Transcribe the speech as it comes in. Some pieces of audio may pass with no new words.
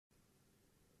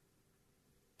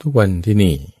ทุกวันที่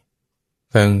นี่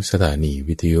ทางสถานี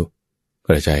วิทยุก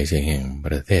ระจายเสียงแห่งป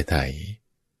ระเทศไทย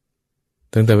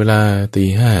ตั้งแต่เวลา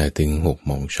 5:00 ถึง 6:00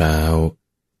 น.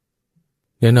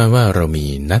แน่นอนว่าเรามี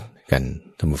นัดกัน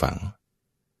ท่านผู้ฟัง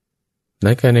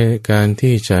นัดกันในการ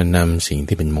ที่จะนำสิ่ง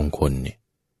ที่เป็นมงคลเนี่ย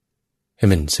ให้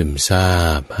มันซึมซา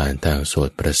บผ่านทางโสต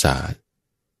ประสาท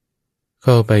เ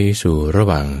ข้าไปสู่ระห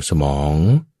ว่างสมอง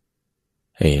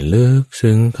ให้ลึก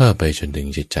ซึ้งเข้าไปจนถึง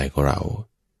จิตใจของเรา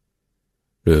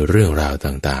โดยเรื่องราว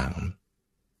ต่าง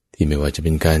ๆที่ไม่ว่าจะเ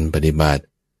ป็นการปฏิบัติ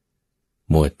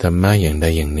หมวดธรรมะอย่างใด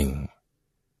อย่างหนึ่ง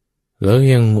แล้ว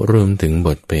ยังรวมถึงบ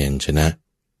ทเปลี่ยนชนะ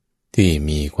ที่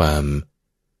มีความ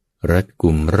รัดกุ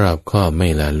มรอบคอบไม่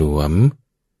ละหลวม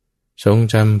ทรง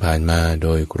จำผ่านมาโด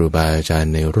ยครูบาอาจาร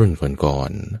ย์ในรุ่นก่อ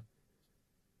น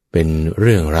ๆเป็นเ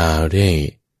รื่องราวที่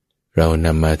เราน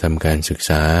ำมาทำการศึก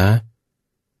ษา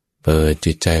เปิด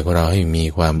จิตใจของเราให้มี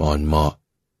ความอ่อนเหมาะ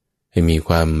ให้มีค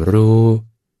วามรู้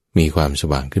มีความส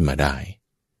ว่างขึ้นมาได้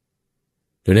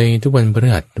โดยในทุกวันพฤ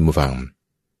หัสท่านผู้ฟัง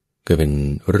ก็เป็น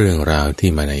เรื่องราวที่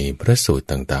มาในพระสูตร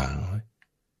ต่าง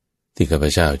ๆที่ข้าพ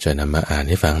เจ้าจะนำมาอ่าน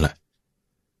ให้ฟังล่ะ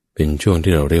เป็นช่วง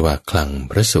ที่เราเรียกว่าคลัง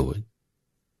พระสูตร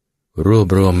รวบ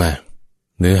รวมมา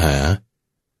เนื้อหา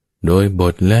โดยบ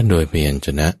ทและโดยพยัญช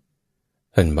นะ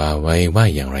ท่านว่าไว้ว่า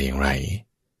อย่างไร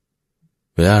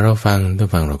เวลาเราฟังท่าน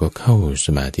ฟังเราก็เข้าส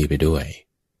มาธิไปด้วย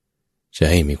จะ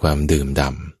ให้มีความดื่ม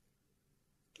ด่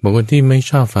ำบางคนที่ไม่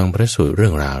ชอบฟังพระสูตรเรื่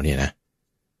องราวเนี่ยนะ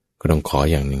ก็ต้องขอ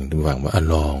อย่างหนึ่งท่านฟังว่า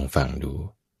ลองฟัง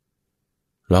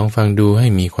ดูให้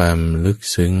มีความลึก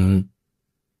ซึ้ง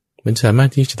มันสามารถ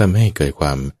ที่จะทำให้เกิดคว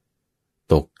าม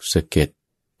ตกสะเก็ด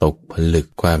ตกผลึก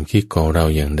ความคิดของเรา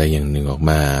อย่างใดอย่างหนึ่งออก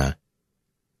มา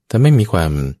แต่ไม่มีควา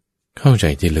มเข้าใจ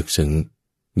ที่ลึกซึ้ง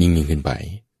ยิ่งขึ้นไป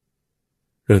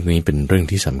เรื่องนี้เป็นเรื่อง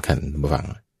ที่สำคัญท่านฟัง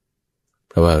เ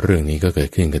พราะว่าเรื่องนี้ก็เกิด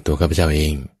ขึ้นกับตัวข้าพเจ้าเอ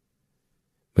ง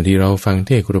บางทีเราฟังเท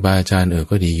ศน์ครูบาอาจารย์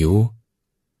ก็ดีอยู่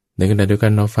ในขณะเดียวกั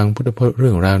นเราฟังพุทธพจน์เรื่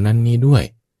องราวนั้นนี้ด้วย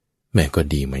แม่ก็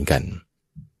ดีเหมือนกัน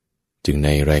จึงใน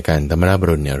รายการธรรมราบ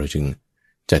รุณเนี่ยเราจึง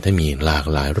จัดให้มีหลาก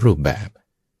หลายรูปแบบ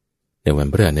ในวัน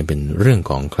พฤหัสนี้เป็นเรื่อง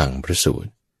ของคลังพระสูตร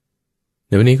ใ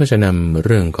นวันนี้ก็จะนำเ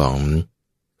รื่องของ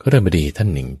พระบดีท่าน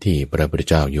หนึ่งที่พระพุทธ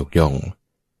เจ้ายกย่อง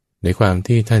ในความ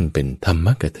ที่ท่านเป็นธรรม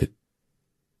กถึก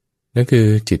นั่นคือ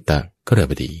จิตตคฤ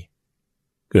บดี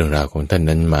เรื่องราวของท่าน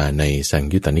นั้นมาในสัง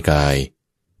ยุตตนิกาย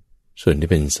ส่วนที่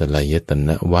เป็นสลายตน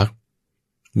ะวรรค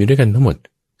มีด้วยกันทั้งหมด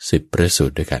10พระสู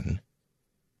ตรด้วยกัน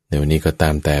ในวันนี้ก็ตา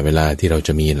มแต่เวลาที่เราจ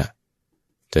ะมีล่ะ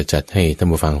จะจัดให้ท่าน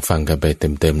ผู้ฟังฟังกันไป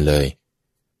เต็มๆเลย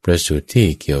พระสูตรที่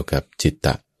เกี่ยวกับจิตต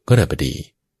คฤบดี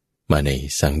มาใน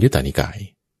สังยุตตนิกาย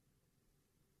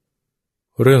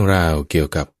เรื่องราวเกี่ยว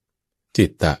กับจิ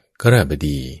ตตคฤบ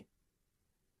ดี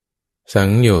สัง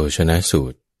โยชนะสู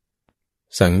ตร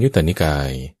สังยุตตนิกา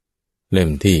ยเล่ม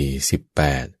ที่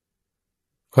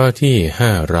18ข้อที่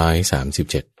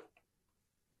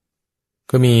537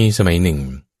ก็มีสมัยหนึ่ง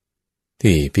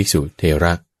ที่ภิกษุเทร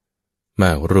ะม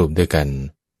ากรูปด้วยกัน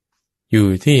อยู่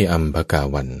ที่อัมพกา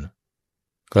วัน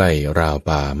ใกล้ราว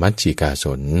ป่ามัชชิกาส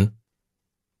น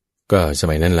ก็ส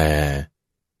มัยนั้นแล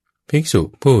ภิกษุ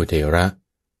ผู้เทระ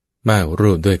มาก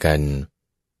รูปด้วยกัน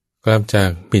กลับจาก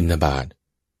บิณฑบาต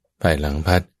ภายหลัง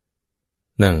พัด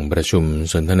นั่งประชุม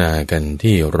สนทนากัน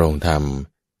ที่โรงธรรม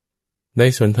ได้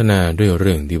สนทนาด้วยเ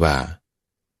รื่องที่ว่า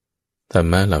ธรร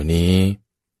มะเหล่านี้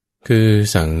คือ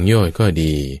สังโยชน์ก็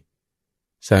ดี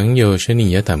สังโยชนี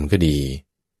ยธรรมก็ดี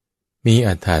มีอ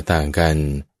รรถะต่างกัน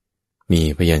มี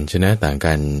พยัญชนะต่าง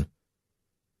กัน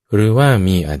หรือว่า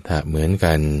มีอรรถะเหมือน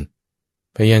กัน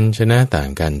พยัญชนะต่าง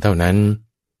กันเท่านั้น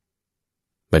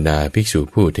บรรดาภิกษุ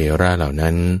ผู้เทระเหล่า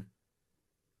นั้น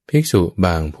ภิกษุบ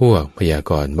างพวกพยา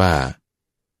กรณ์ว่า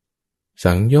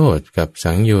สังโยชน์กับ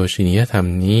สังโยชนียธรรม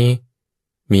นี้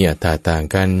มีอรรถะต่าง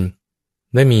กัน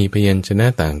และมีพยัญชนะ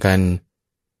ต่างกัน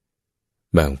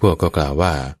บางพวกก็กล่าว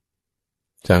ว่า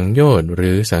สังโยชน์ห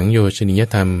รือสังโยชนีย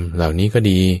ธรรมเหล่านี้ก็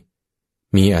ดี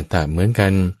มีอรรถะเหมือนกั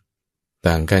น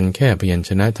ต่างกันแค่พยัญช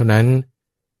นะเท่านั้น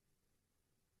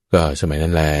ก็สมัยนั้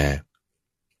นแล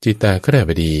จิตตคฤ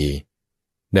บดี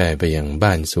ได้ไปยัง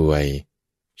บ้านสวย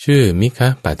ชื่อมิคะ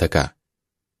ปาตกะ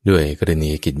ด้วยกร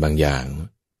ณีกิจบางอย่าง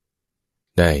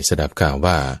ได้สดับข่าว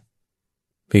ว่า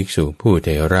ภิกษุผู้เถ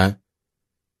ระ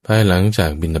ภายหลังจา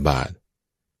กบิณฑบาต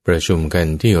ประชุมกัน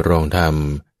ที่โรงธรรม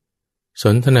ส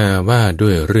นทนาว่าด้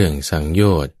วยเรื่องสังโย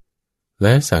ชน์แล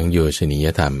ะสังโยชนีย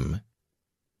ธรรม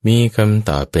มีคำ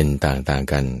ตอบเป็นต่าง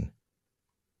ๆกัน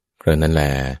กระนั้นแล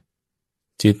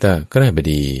จิตตคฤบ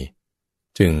ดี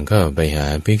จึงเข้าไปหา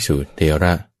ภิกษุเถร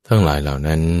ะทั้งหลายเหล่า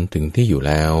นั้นถึงที่อยู่แ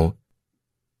ล้ว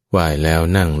ไหว้แล้ว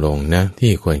นั่งลงณ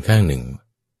ที่ควรข้างหนึ่ง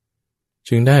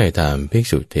จึงได้ถามภิก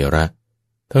ษุเถระ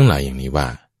ทั้งหลายอย่างนี้ว่า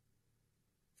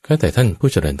ข้าแต่ท่านผู้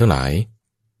เจริญทั้งหลาย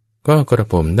ก็กระ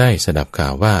ผมได้สดับข่า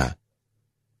วว่า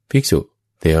ภิกษุ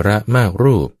เถระมาก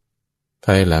รูปภ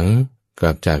ายหลังก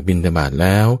ลับจากบิณฑบาตแ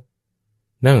ล้ว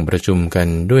นั่งประชุมกัน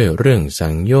ด้วยเรื่องสั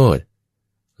งโยชน์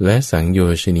และสังโย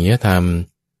ชนียธรรม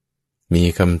มี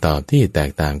คำตอบที่แต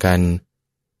กต่างกัน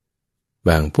บ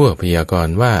างพวกพยากร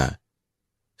ณ์ว่า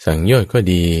สังโยชน์ก็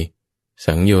ดี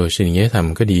สังโยชนียธรรม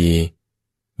ก็ดี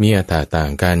มีอัตถาต่า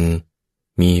งกัน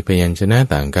มีพยัญชนะ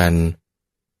ต่างกัน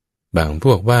บางพ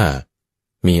วกว่า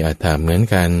มีอัตถาเหมือน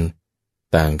กัน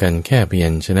ต่างกันแค่พยั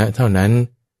ญชนะเท่านั้น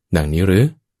ดังนี้หรือ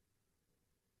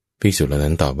ภิกษุเหล่า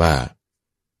นั้นตอบว่า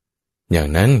อย่าง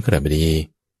นั้นขฤบดี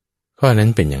ข้อนั้น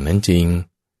เป็นอย่างนั้นจริง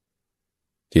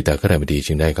จิตตขฤบดี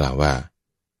จึงได้กล่าวว่า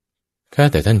ข้า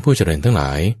แต่ท่านผู้เจริญทั้งหล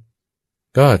าย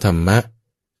ก็ธรรมะ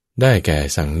ได้แก่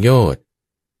สังโยชน์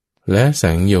และ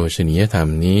สังโยชนียธรรม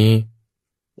นี้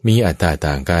มีอัตถา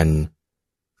ต่างกัน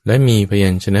และมีพยั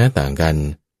ญชนะต่างกัน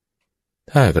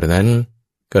ถ้ากระนั้น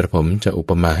กระผมจะอุ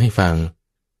ปมาให้ฟัง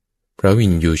เพราะวิ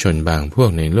นยูชนบางพวก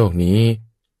ในโลกนี้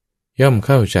ย่อมเ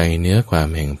ข้าใจเนื้อความ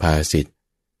แห่งภาษิต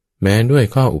แม้ด้วย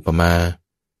ข้ออุปมา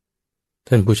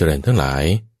ท่านผู้เจริญทั้งหลาย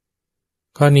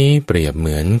ข้อนี้เปรียบเห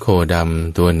มือนโคด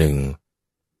ำตัวหนึ่ง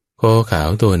โคขาว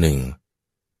ตัวหนึ่ง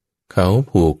เขา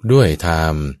ผูกด้วยทา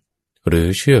มหรือ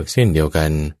เชือกเส้นเดียวกั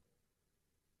น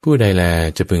ผู้ใดแล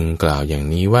จะพึงกล่าวอย่าง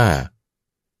นี้ว่า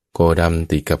โคด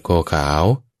ำติดกับโคขาว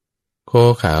โค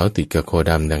ขาวติดกับโค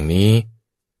ดำดังนี้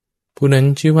ผู้นั้น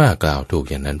ชื่อว่ากล่าวถูก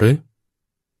อย่างนั้นหรือ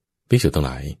ภิกษุทั้งห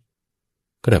ลาย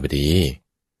ก็ได้ดี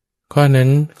ข้อนั้น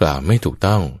กล่าวไม่ถูก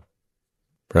ต้อง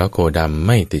เพราะโคดำไ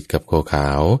ม่ติดกับโคขา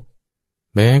ว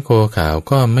แม้โคขาว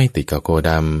ก็ไม่ติดกับโค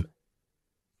ด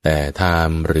ำแต่ทาม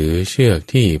หรือเชือก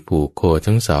ที่ผูกโค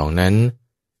ทั้งสองนั้น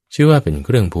ชื่อว่าเป็นเค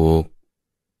รื่องผูก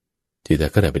จิตต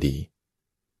ก็ได้ดี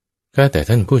ก็แต่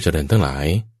ท่านผู้เจริญทั้งหลาย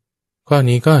ข้อ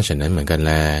นี้ก็ฉะนั้นเหมือนกันแ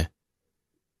ล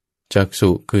จักษุ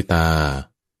คือตา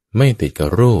ไม่ติดกับ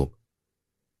รูป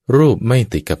รูปไม่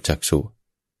ติดกับจักษุ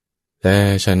แต่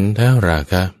ฉันทรา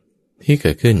คะที่เ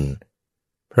กิดขึ้น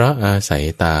เพราะอาศัย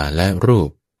ตาและรูป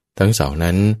ทั้งสอง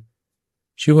นั้น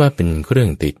ชื่อว่าเป็นเครื่อ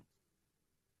งติด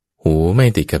หูไม่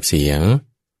ติดกับเสียง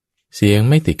เสียง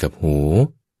ไม่ติดกับหู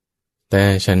แต่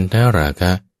ฉันทราค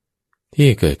ะที่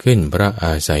เกิดขึ้นเพราะอ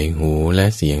าศัยหูและ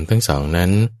เสียงทั้งสองนั้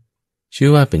นชื่อ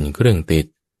ว่าเป็นเครื่องติด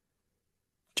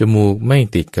จมูกไม่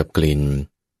ติดกับกลิ่น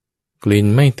กลิ่น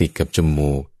ไม่ติดกับจ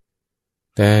มูก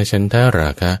แต่ฉันทรา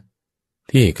คะ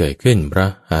ที่เกิดขึ้นเพรา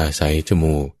ะอาศัยจ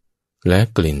มูกและ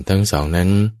กลิ่นทั้งสองนั้น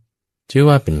ชื่อ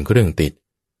ว่าเป็นเครื่องติด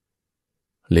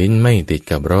ลิ้นไม่ติด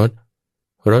กับรส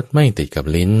รสไม่ติดกับ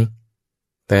ลิ้น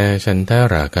แต่ฉันท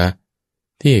ราคะ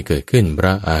ที่เกิดขึ้นเพร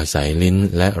าะอาศัยลิ้น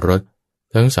และรส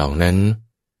ทั้งสองนั้น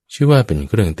ชื่อว่าเป็น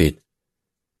เครื่องติด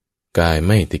กายไ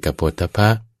ม่ติดกับโผฏฐัพพะ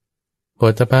โผ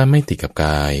ฏฐัพพะไม่ติดกับก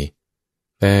าย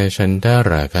แต่ฉันท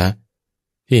ราคะ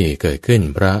ที่เกิดขึ้น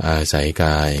เพราะอาศัยก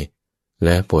ายแล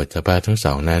ะโผฏฐัพพะทั้งส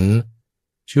องนั้น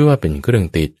ชื่อว่าเป็นเครื่อง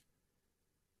ติด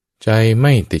ใจไ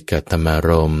ม่ติดกับธรรมา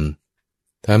รมณ์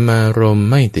ธรรมารมณ์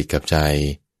ไม่ติดกับใจ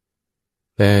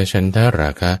แต่ฉันทรา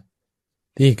คะ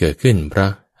ที่เกิดขึ้นเพรา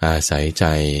ะอาศัยใจ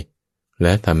แล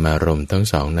ะธรรมารมณ์ทั้ง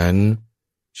สองนั้น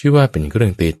ชื่อว่าเป็นเครื่อ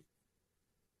งติด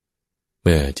เ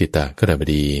มื่อจิตตขฤบ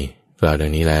ดีกล่าวดั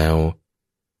งนี้แล้ว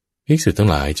ภิกษุทั้ง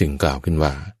หลายจึงกล่าวขึ้น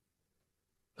ว่า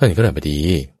ท่านขฤบดี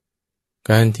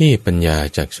การที่ปัญญา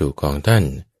จักษุของท่าน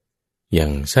ยั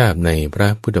งทราบในพระ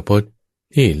พุทธพจน์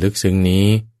ที่ลึกซึ้งนี้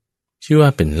ชื่อว่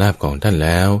าเป็นลาภของท่านแ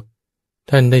ล้ว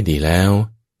ท่านได้ดีแล้ว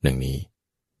ดังนี้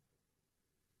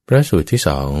พระสูตรที่ส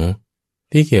อง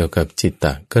ที่เกี่ยวกับจิตต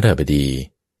ขฤบดี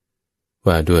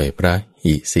ว่าด้วยพระ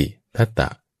หิสิทัตตะ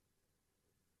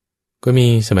ก็มี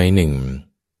สมัยหนึ่ง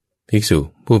ภิกษุ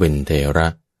ผู้เป็นเถระ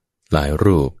หลาย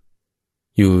รูป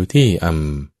อยู่ที่อัม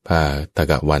พาต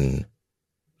กวัน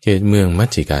เขตเมืองมัช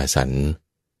ฌิกาสัน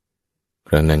ค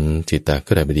รั้งนั้นจิตตข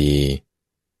ฤบดี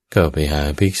เข้าไปหา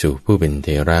ภิกษุผู้เป็นเถ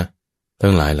ระทั้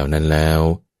งหลายเหล่านั้นแล้ว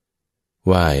ไ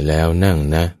หว้แล้วนั่ง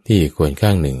นะที่ควรข้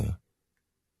างหนึ่ง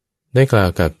ได้กล่าว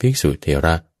กับภิกษุเถร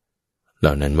ะเห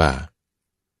ล่านั้นว่า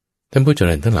ท่านผู้เจ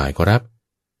ริญทั้งหลายขอรับ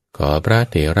ขอพระ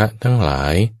เถระทั้งหลา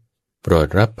ยโปรด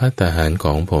รับภัตตาหารข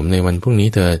องผมในวันพรุ่งนี้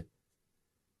เถิด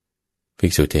ภิ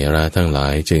กษุเถระทั้งหลา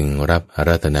ยจึงรับอาร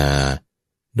าธนา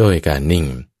โดยการนิ่ง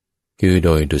คือโด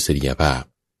ยดุษฎียภาพ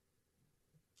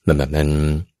ลำดับนั้น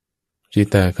จิต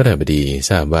ตขฤบดี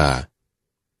ทราบว่า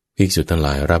ภิกษุทั้งหล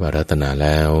ายรับอาราธนาแ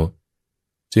ล้ว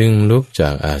จึงลุกจา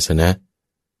กอาสนะ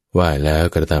ไหว้แล้ว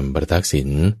กระทำประทักษิณ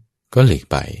ก็หลีก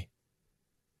ไป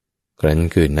ครั้น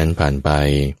คืนนั้นผ่านไป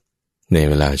ใน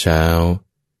เวลาเช้า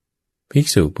ภิก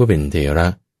ษุผู้เป็นเถระ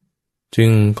จึ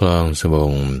งคลองสบ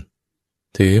ง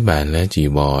ถือบาทและจี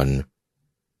วร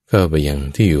เข้าไปยัง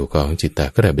ที่อยู่ของจิตต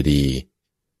คฤบดี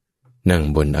นั่ง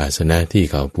บนอาสนะที่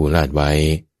เขาปูลาดไว้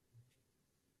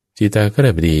จิตตคฤ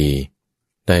บดี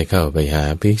ได้เข้าไปหา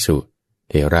ภิกษุ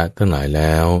เถระทั้งหลายแ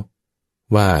ล้ว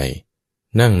ไหว้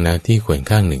นั่งณที่ควร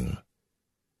ข้างหนึ่ง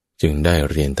จึงได้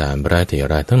เรียนตามพระเถ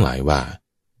ระทั้งหลายว่า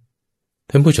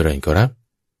ท่านผู้เจริญเคารพ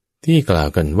ที่กล่าว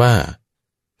กันว่า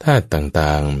ธาตุต่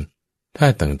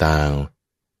าง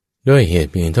ๆด้วยเหตุ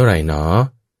เพียงเท่าไหร่หนอ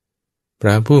พร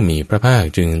ะผู้มีพระภาค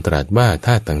จึงตรัสว่าธ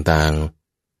าตุต่าง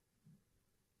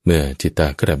ๆเมื่อจิตต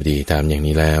คฤบดีถามอย่าง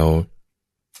นี้แล้ว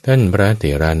ท่านพระเถ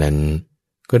ระนั้น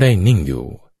ก็ได้นิ่งอยู่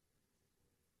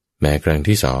แม้ครั้ง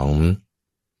ที่สอง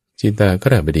จิตตค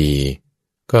ฤบดี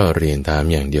ก็เรียนถาม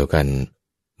อย่างเดียวกัน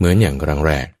เหมือนอย่างครั้งแ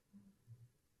รก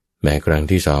แม้ครั้ง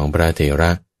ที่สองพระเถร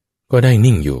ะก็ได้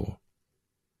นิ่งอยู่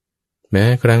แม้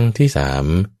ครั้งที่สาม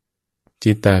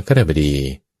จิตตคฤบดี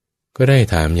ก็ได้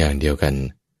ถามอย่างเดียวกัน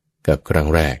กับครั้ง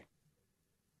แรก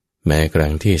แม้ครั้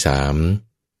งที่สาม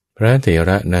พระเถร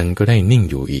ะนั้นก็ได้นิ่ง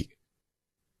อยู่อีก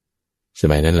ส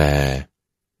มัยนั้นแล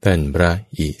ท่านพระ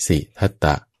อิสิทัตต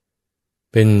ะ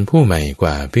เป็นผู้ใหม่ก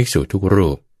ว่าภิกษุทุกรู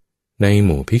ปในห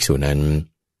มู่ภิกษุนั้น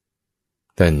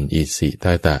ท่านอิสิ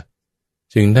ทัตตะ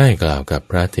จึงได้กล่าวกับ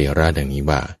พระเถระดังนี้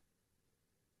ว่า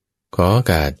ขอโอ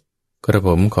กาสกระผ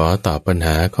มขอตอบปัญห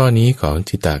าข้อนี้ของ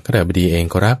จิตตคฤบดีเอง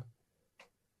ครับ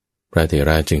พระเถร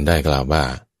ะจึงได้กล่าวว่า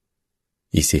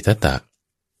อิสิทัตตะ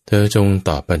เธอจงต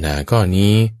อบปัญหาข้อ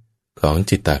นี้ของ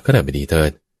จิตตคฤบดีเถิ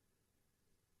ด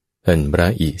ท่านพระ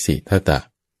อิสิทัตตะ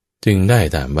จึงได้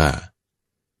ถามว่า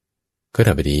คฤ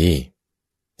บดี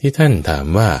ที่ท่านถาม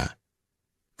ว่า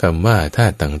คำว่าธา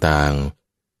ตุต่าง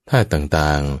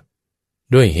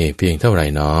ๆด้วยเหตุเพียงเท่าไหร่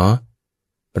หนอ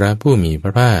พระผู้มีพร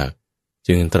ะภาค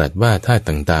จึงตรัสว่าธาตุ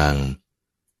ต่าง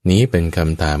ๆนี้เป็นค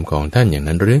ำถามของท่านอย่าง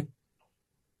นั้นหรือ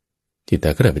จิตต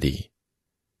คฤบดี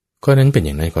ข้อนั้นเป็นอ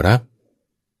ย่างนั้นครับ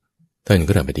ท่านค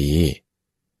ฤบดี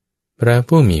พระ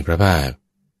ผู้มีพระภาค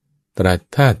ตรัส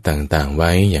ธาตุต่างๆไ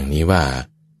ว้อย่างนี้ว่า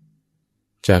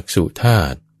จักษุธา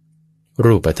ตุ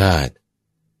รูปธาตุ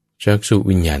จักษุ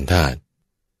วิญญาณธาตุ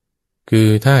คือ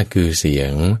ธาตุคือเสีย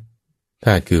งธ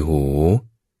าตุคือหู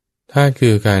ธาตุคื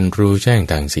อการรู้แจ้ง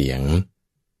ทางเสียง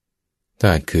ธ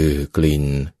าตุคือกลิ่น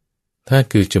ธาตุ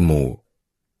คือจมูก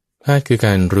ธาตุคือก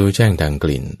ารรู้แจ้งทางก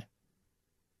ลิ่น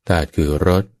ธาตุคือร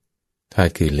สธา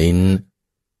ตุคือลิ้น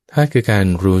ธาตุคือการ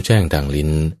รู้แจ้งทางลิ้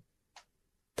น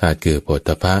ธาตุคือโผฏ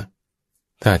ฐัพพะ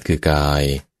ธาตุคือกาย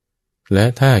และ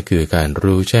ธาตุคือการ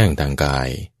รู้แจ้งทางกาย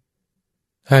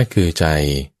ธาตุคือใจ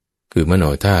คือมโน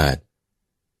ธาตุ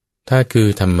ธาตุคือ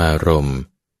ธรรมารมณ์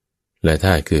และธ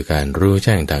าตุคือการรู้แ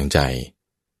จ้งทางใจ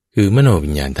คือมโนวิ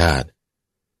ญญาณธาตุ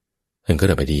ท่านค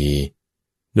ฤบดี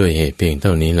ด้วยเหตุเพียงเท่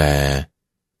านี้แล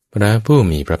พระผู้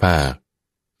มีพระภาค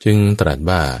จึงตรัส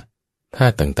ว่าธา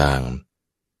ตุต่าง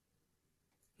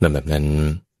ๆลำดับนั้น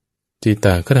จิตต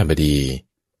คฤบดี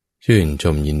ชื่นช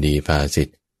มยินดีภาสิท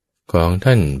ธิ์ของ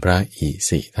ท่านพระอิ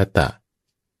สิทัตตะ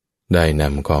ได้น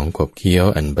ำของขบเคี้ยว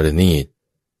อันประณีต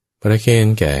ประเคน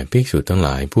แก่ภิกษุทั้งหล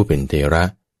ายผู้เป็นเถระ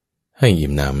ให้อิ่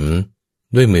มหน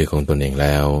ำด้วยมือของตนเองแ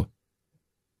ล้ว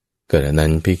เกิดนั้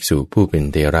นภิกษุผู้เป็น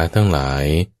เถระทั้งหลาย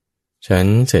ฉัน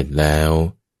เสร็จแล้ว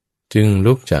จึง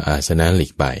ลุกจากอาสนะหลี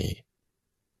กไป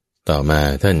ต่อมา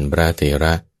ท่านพระเถร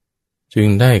ะจึง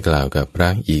ได้กล่าวกับพระ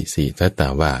อิสิทัตตะ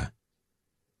ว่า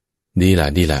ดีล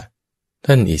ะ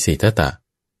ท่านอิสิทัตตะ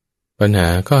ปัญหา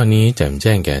ข้อนี้แจ่มแ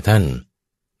จ้งแก่ท่าน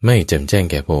ไม่แจ่มแจ้ง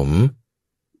แก่ผม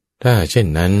ถ้าเช่น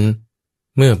นั้น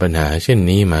เมื่อปัญหาเช่น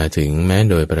นี้มาถึงแม้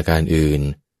โดยประการอื่น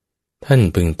ท่าน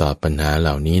พึงตอบปัญหาเห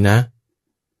ล่านี้นะ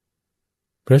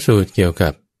พระสูตรเกี่ยวกั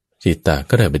บจิตต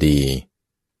คฤบดี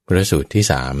พระสูตรที่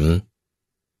สาม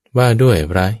ว่าด้วย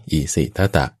พระอิสิทัต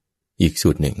ตะอีกสู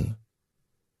ตรหนึ่ง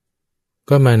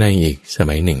ก็มาในอีกส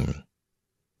มัยหนึ่ง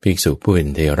ภิกษุผู้เป็น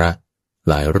เถระ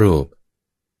หลายรูป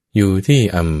อยู่ที่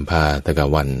อัมพาตก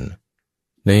วัน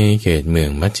ในเขตเมือง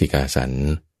มัชฌิกาสัน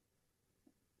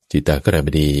จิตตคฤบ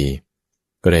ดี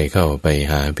ก็ได้เข้าไป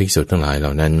หาภิกษุทั้งหลายเหล่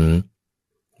านั้น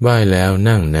ไหว้แล้ว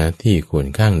นั่งณที่ควร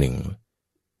ข้างหนึ่ง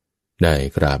ได้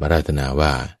กราบอาราธนาว่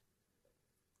า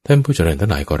ท่านผู้เจริญทั้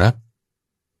งหลายขอรับ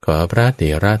ขอพระเถ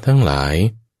ระทั้งหลาย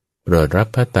โปรดรับ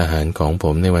ภัตตาหารของผ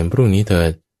มในวันพรุ่งนี้เถิ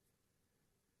ด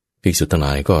ภิกษุทั้งหล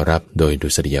ายก็รับโดยดุ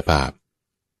ษฎียภาพ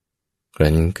ค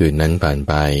รั้นคืนนั้นผ่าน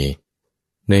ไป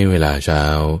ในเวลาเช้า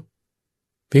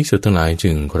ภิกษุทั้งหลาย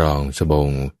จึงครองสบง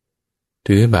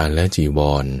ถือบาตรและจีว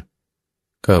ร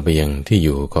เข้าไปยังที่อ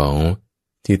ยู่ของ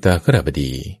จิตตคฤบ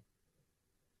ดี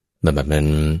ลำดับนั้น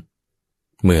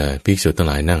เมื่อภิกษุทั้ง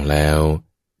หลายนั่งแล้ว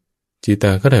จิตต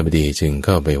คฤบดีจึงเ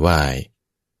ข้าไปไหว้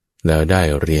แล้วได้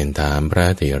เรียนถามพระ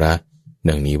เถระ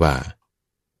ดังนี้ว่า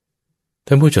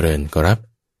ท่านผู้เจริญขอรับ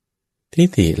ทิฏ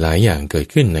ฐิหลายอย่างเกิด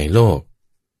ขึ้นในโลก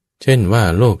เช่นว่า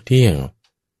โลกเที่ยง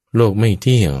โลกไม่เ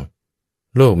ที่ยง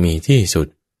โลกมีที่สุด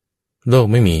โลก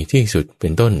ไม่มีที่สุดเป็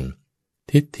นต้น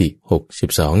ทิฏฐิ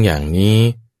62อย่างนี้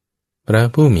พระ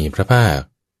ผู้มีพระภาค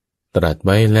ตรัสไ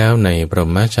ว้แล้วในบร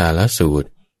มชาลสูตร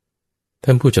ท่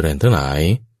านผู้เจริญทั้งหลาย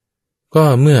ก็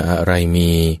เมื่ออะไรมี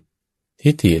ทิ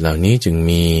ฏฐิเหล่านี้จึง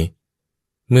มี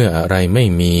เมื่ออะไรไม่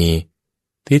มี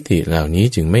ทิฏฐิเหล่านี้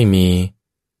จึงไม่มี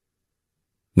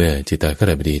เมื่อจิตตคฤ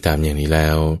หบดีตามอย่างนี้แล้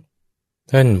ว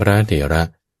ท่านพระเถระ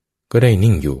ก็ได้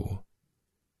นิ่งอยู่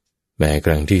แม้ค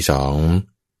รั้งที่สอง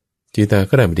จิตต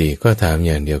คฤหบดีก็ถามอ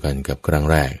ย่างเดียวกันกับครั้ง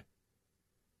แรก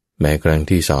แม้ครั้ง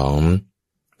ที่สอง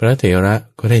พระเถระ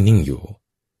ก็ได้นิ่งอยู่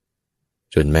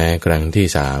จนแม้ครั้งที่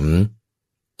สาม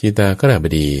จิตตคฤหบ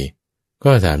ดี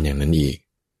ก็ถามอย่างนั้นอีก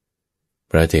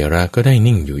พระเถระก็ได้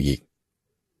นิ่งอยู่อีก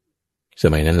ส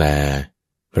มัยนั้นแล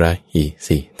พระอิ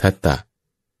สิทัตตะ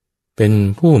เป็น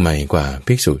ผู้ใหม่กว่า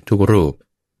ภิกษุทุกรูป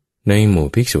ในหมู่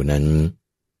ภิกษุนั้น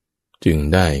จึง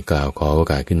ได้กล่าวขอโอ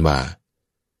กาสขึ้นว่า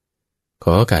ข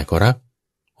อโอกาสขอรับ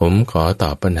ผมขอต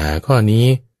อบปัญหาข้อนี้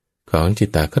ของจิต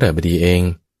ตคฤหบดีเอง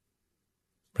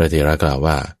พระเถระกล่าว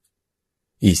ว่า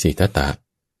อิสิทัตตะ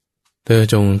เธอ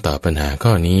จงตอบปัญหาข้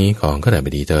อนี้ของคฤหบ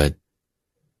ดีเถิด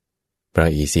พระ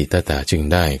อิสิทัตตะจึง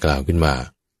ได้กล่าวขึ้นว่า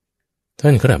ท่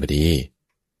านคฤหบดี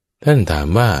ท่านถาม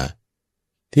ว่า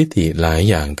ทิฏฐิหลาย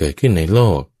อย่างเกิดขึ้นในโล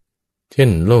กเช่น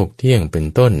โลกเที่ยงเป็น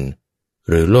ต้น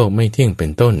หรือโลกไม่เที่ยงเป็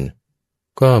นต้น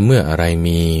ก็เมื่ออะไร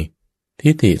มีทิ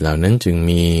ฏฐิเหล่านั้นจึง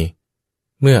มี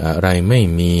เมื่ออะไรไม่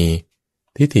มี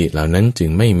ทิฏฐิเหล่านั้นจึง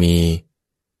ไม่มี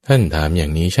ท่านถามอย่า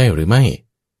งนี้ใช่หรือไม่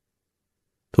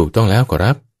ถูกต้องแล้วขอ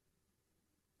รับ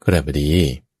คฤหบดี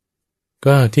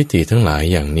ก็ทิฏฐิทั้งหลาย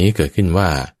อย่างนี้เกิดขึ้นว่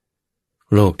า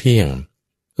โลกเที่ยง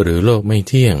หรือโลกไม่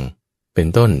เที่ยงเป็น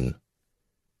ต้น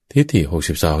ทิฏฐิ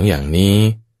62อย่างนี้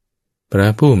พระ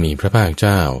ผู้มีพระภาคเ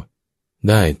จ้า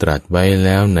ได้ตรัสไว้แ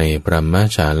ล้วในบรม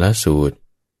ชาลสูตร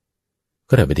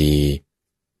คฤหบดี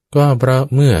ก็เพราะ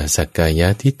เมื่อสักกาย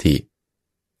ทิฏฐิ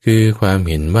คือความ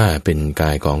เห็นว่าเป็นก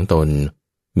ายของตน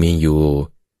มีอยู่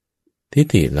ทิฏ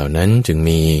ฐิเหล่านั้นจึง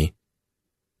มี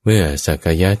เมื่อสักก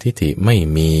ายทิฏฐิไม่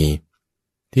มี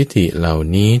ทิฏฐิเหล่า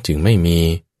นี้จึงไม่มี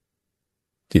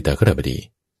จิตตคฤหบดี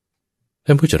ท่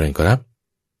านผู้เจริญครับ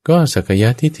ก็สักกาย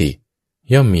ทิฏฐิ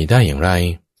ย่อมมีได้อย่างไร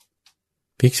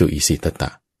ภิกษุอิสิทัตตะ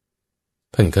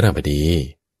ท่านคฤหบดี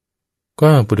ก็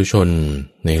ปุถุชน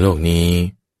ในโลกนี้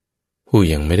ผู้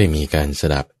ยังไม่ได้มีการส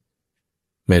ดับ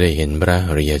ไม่ได้เห็นพระ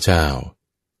อริยเจ้า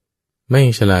ไม่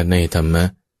ฉลาดในธรรมะ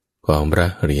ของพระ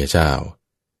อริยเจ้า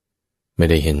ไม่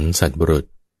ได้เห็นสัตบุรุษ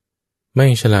ไม่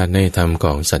ฉลาดในธรรมข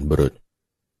องสัตบุรุษ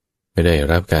ไม่ได้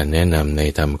รับการแนะนำใน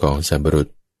ธรรมของสัตบุรุษ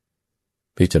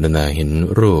พิจารณาเห็น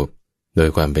รูปโดย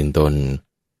ความเป็นตน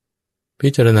พิ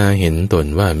จารณาเห็นตน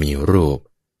ว่ามีรูป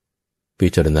พิ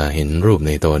จารณาเห็นรูปใ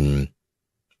นตน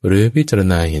หรือพิจาร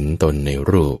ณาเห็นตนใน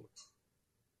รูป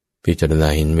พิจารณา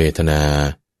เห็นเวทนา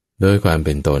โดยความเ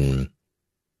ป็นตน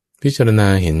พิจารณา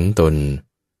เห็นตน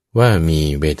ว่ามี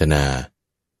เวทนา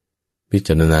พิจ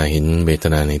ารณาเห็นเวท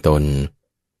นาในตน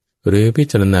หรือพิ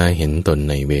จารณาเห็นตน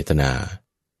ในเวทนา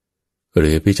หรื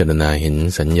อพิจารณาเห็น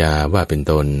สัญญาว่าเป็น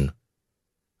ตน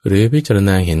หรือพิจารณ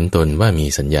าเห็นตนว่ามี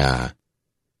สัญญา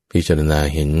พิจารณา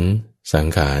เห็นสัง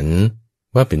ขาร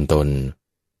ว่าเป็นตน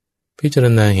พิจาร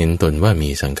ณาเห็นตนว่ามี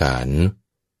สังขาร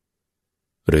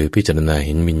หรือพิจารณาเ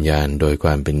ห็นวิญญาณโดยคว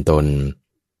ามเป็นตน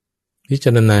พิจ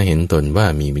ารณาเห็นตนว่า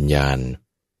มีวิญญาณ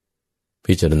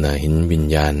พิจารณาเห็นวิญ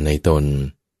ญาณในตน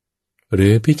หรื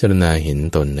อพิจารณาเห็น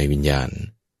ตนในวิญญาณ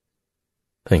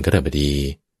ท่านคฤหบดี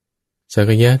สักก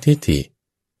ายทิฏฐิ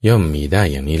ย่อมมีได้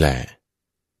อย่างนี้แหละ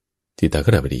จิตตค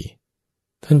ฤหบดี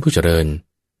ท่านผู้เจริญ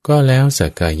ก็แล้วสั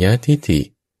กกายทิฏฐิ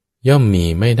ย่อมมี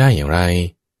ไม่ได้อย่างไร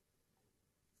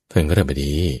ท่านคฤหบ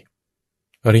ดี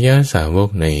อริยสาวก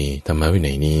ในธรรมวิ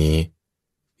นัยนี้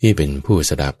ที่เป็นผู้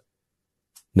สดับ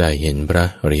ได้เห็นพระ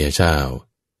อริยเจ้า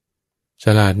ฉ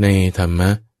ลาดในธรรมะ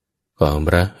ของพ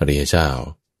ระอริยเจ้า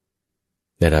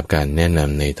ได้รับการแนะน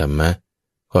ำในธรรมะ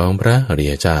ของพระอริ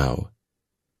ยเจ้า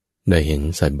ได้เห็น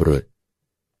สัตบุรุษ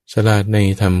ฉลาดใน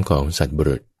ธรรมของสัตบุ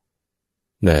รุษ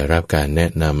ได้รับการแนะ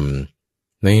น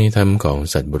ำในธรรมของ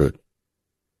สัตบุรุษ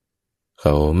เข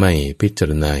าไม่พิจา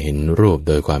รณาเห็นรูปโ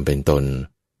ดยความเป็นตน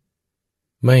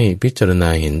ไม่พิจารณา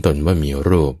เห็นตนว่ามี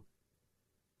รูป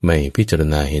ไม่พิจาร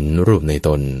ณาเห็นรูปในต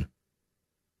น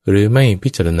หรือไม่พิ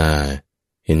จารณา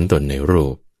เห็นตนในรู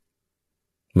ป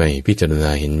ไม่พิจารณ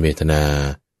าเห็นเวทนา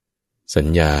สัญ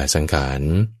ญาสังขาร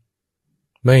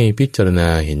ไม่พิจารณา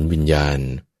เห็นวิญญาณ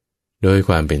โดยค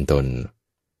วามเป็นตน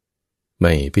ไ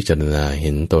ม่พิจารณาเ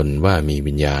ห็นตนว่ามี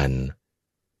วิญญาณ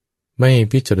ไม่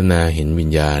พิจารณาเห็นวิ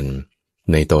ญญาณ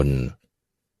ในตน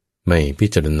ไม่พิ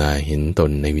จารณาเห็นต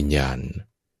นในวิญญาณ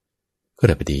ก็ไ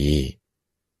ด้ดี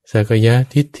สักยะ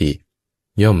ทิฏฐิ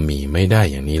ย่อมมีไม่ได้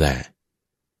อย่างนี้แหละ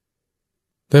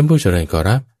ท่านผู้เจริญขอ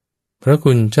รับพระ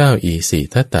คุณเจ้าอิสิ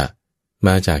ทัตตะม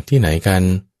าจากที่ไหนกัน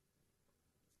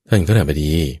ท่านก็ได้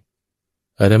ดี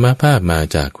อาตมาภาพมา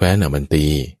จากแคว้นอวันตี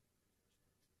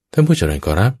ท่านผู้เจริญข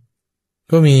อรับ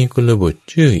ก็มีกุลบุตร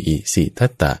ชื่ออิสิทั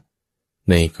ตตะ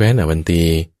ในแคว้นอวันตี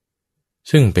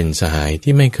ซึ่งเป็นสหาย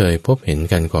ที่ไม่เคยพบเห็น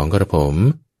กันของกระผม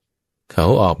เขา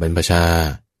ออกบรรพชา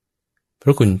พร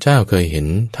ะคุณเจ้าเคยเห็น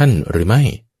ท่านหรือไม่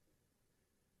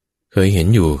เคยเห็น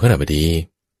อยู่ขณะบดี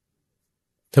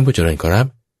ท่านผู้เจริญขอรับ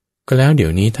ก็แล้วเดี๋ย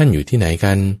วนี้ท่านอยู่ที่ไหน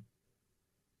กัน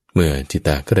เมื่อจิตต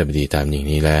กฤบดีตามอย่าง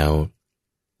นี้แล้ว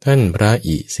ท่านพระ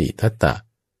อิสิทัตตะ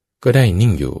ก็ได้นิ่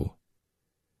งอยู่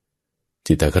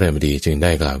จิตตกฤบดีจึงไ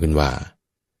ด้กล่าวขึ้นว่า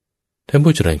ท่าน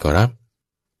ผู้เจริญขอรับ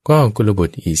ก็กุลบุต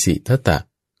รอิสิทัตตะ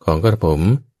ของกระผม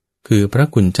คือพระ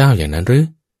คุณเจ้าอย่างนั้นหรือ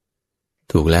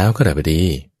ถูกแล้วกฤบดี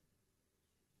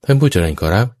ท่านผู้เจริญขอ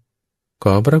รับข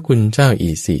อพระคุณเจ้าอิ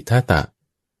สิทัตตะ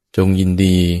จงยิน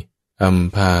ดีอัม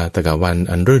พาตกวัน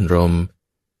อันรื่นรม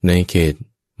ในเขต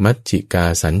มัชฌิกา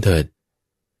สันเถิด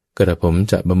กระผม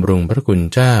จะบำรุงพระคุณ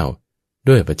เจ้า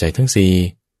ด้วยปัจจัยทั้งสี่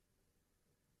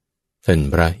ท่าน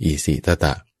พระอิสิทัตต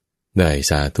ะได้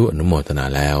สาธุอนุโมทนา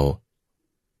แล้ว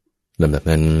ลำดับ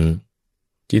นั้น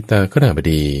จิตตกฤบ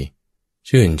ดี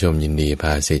ชื่นชมยินดีภ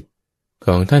าสิทธิ์ข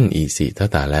องท่านอิสิทัต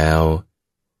ตะแล้ว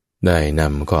ได้น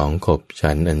ำของขบ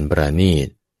ฉันอันประณีต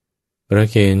ประ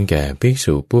เคนแก่ภิก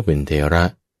ษุผู้เป็นเถระ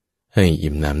ให้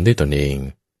อิ่มหนำด้วยตนเอง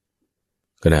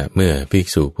ขณะเมื่อภิก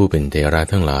ษุผู้เป็นเถระ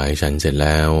ทั้งหลายฉันเสร็จแ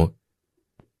ล้ว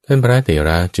ท่านพระเถร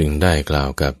ะจึงได้กล่าว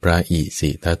กับพระอิสิ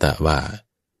ทัตตะว่า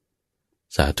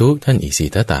สาธุท่านอิสิ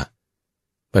ทัตตะ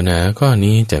ปัญหาข้อ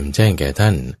นี้แจ่มแจ้งแก่ท่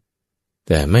านแ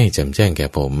ต่ไม่แจ่มแจ้งแก่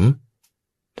ผม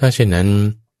ถ้าเช่นนั้น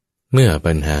เมื่อ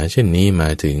ปัญหาเช่นนี้มา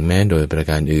ถึงแม้โดยประ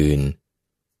การอื่น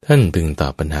ท่านพึงตอ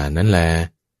บปัญหานั้นแล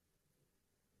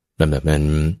ลำดับนั้น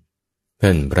ท่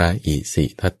านพระอิสิ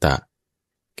ทัตตะ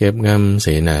เก็บงำเส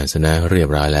นาสนะเรียบ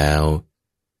ร้อยแล้ว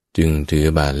จึงถือ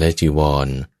บาทและจีวร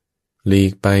หลี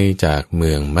กไปจากเมื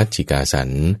องมัชฌิกาสัน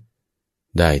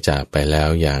ได้จากไปแล้ว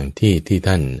อย่างที่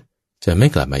ท่านจะไม่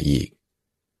กลับมาอีก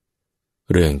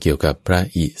เรื่องเกี่ยวกับพระ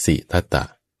อิสิทัตตะ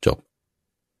จบ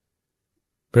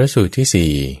พระสูตรที่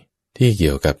สี่ที่เ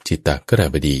กี่ยวกับจิตตกฤ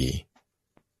บดี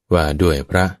ว่าด้วย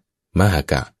พระมหา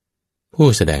กะผู้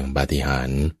แสดงปาฏิหา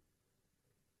ริย์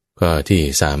ข้อที่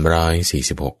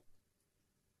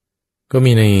346ก็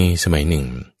มีในสมัยหนึ่ง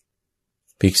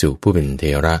ภิกษุผู้เป็นเถ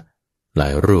ระหลา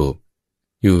ยรูป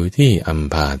อยู่ที่อัม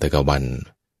พาตกวัน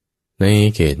ใน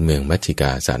เขตเมืองมัชฌิก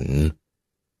าสัน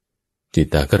จิต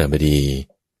ตกฤบดี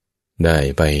ได้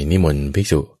ไปนิมนต์ภิก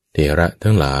ษุเถระ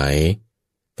ทั้งหลาย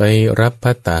ไปรับ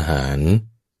ภัตตาหาร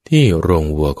ที่โรง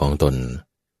วัวของตน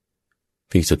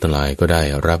ภิกษุทั้งหลายก็ได้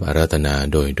รับอาราธนา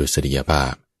โดยดุษฎียภา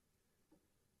พ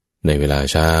ในเวลา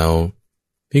เช้า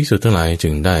ภิกษุทั้งหลายจึ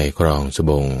งได้ครองส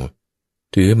บง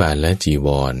ถือบาทและจีว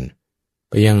ร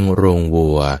ไปยังโรง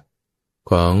วัว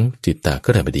ของจิตตก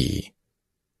ฤบดี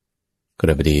ก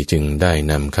ฤบดีจึงได้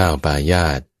นำข้าวปายา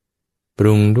ตป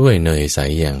รุงด้วยเนยใส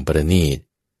อย่างประณีต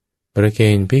ประเค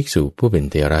นภิกษุผู้เป็น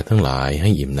เถระทั้งหลายให้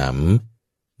อิ่มหน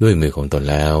ำด้วยมือของตน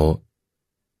แล้ว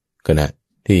ขณะ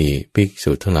ที่ภิก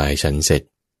ษุทั้งหลายฉันเสร็จ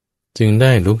จึงไ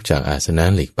ด้ลุกจากอาสนะ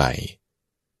หลีกไป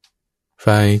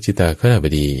ฝ่ายจิตตกฤบ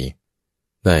ดี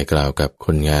ได้กล่าวกับค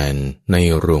นงานใน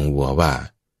โรงวัวว่า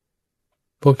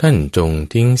พวกท่านจง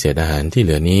ทิ้งเศษอาหารที่เห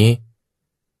ลือนี้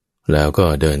แล้วก็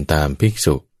เดินตามภิก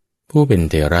ษุผู้เป็น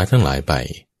เถระทั้งหลายไป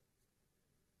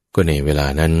ก็ในเวลา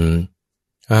นั้น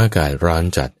อากาศร้อน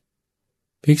จัด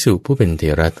ภิกษุผู้เป็นเถ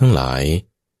ระทั้งหลาย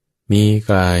มี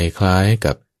กายคล้าย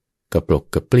กับกระปรก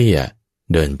กระเปรี้ย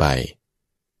เดินไป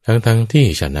ทั้งที่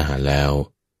ฉันอาหารแล้ว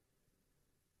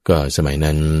ก็สมัย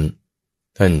นั้น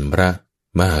ท่านพระ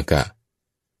มหากะ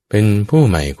เป็นผู้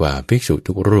ใหม่กว่าภิกษุ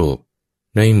ทุกรูป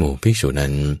ในหมู่ภิกษุ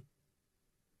นั้น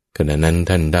ขณะนั้น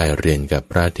ท่านได้เรียนกับ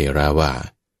พระเถระว่า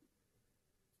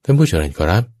ท่านผู้เจริญขอ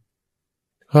รับ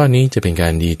ข้อนี้จะเป็นกา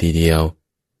รดีทีเดียว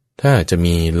ถ้าจะ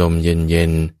มีลมเย็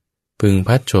นๆพึง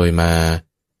พัดโชยมา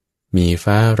มี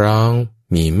ฟ้าร้อง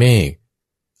มีเมฆ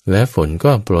และฝน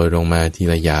ก็โปรยลงมาที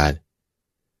ละหยาด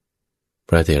พ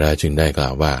ระเถระจึงได้กล่า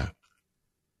วว่า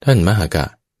ท่านมหากะ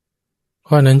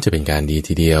ข้อนั้นจะเป็นการดี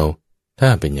ทีเดียวถ้า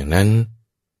เป็นอย่างนั้น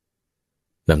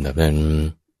ลำดับนั้น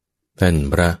ท่าน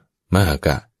พระมหาก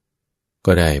ะ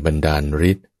ก็ได้บันดาล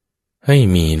ฤทธิ์ให้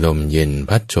มีลมเย็น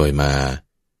พัดโชยมา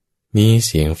มีเ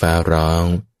สียงฟ้าร้อง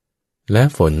และ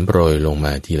ฝนโปรยลงม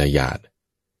าทีละหยาด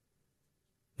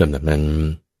ลำดับนั้น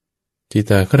จิต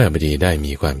ตกฤบดีได้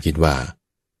มีความคิดว่า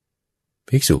ภิ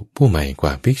ภิกษุผู้ใหม่ก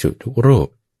ว่าภิกษุทุกรูป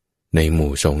ในห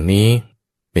มู่สงฆ์นี้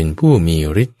เป็นผู้มี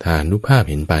ฤทธานุภาพ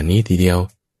เห็นปานนี้ทีเดียว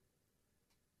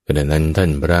ขณะนั้นท่าน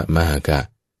พระมหากะ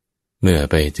เมื่อ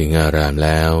ไปถึงอารามแ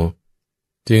ล้ว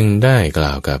จึงได้กล่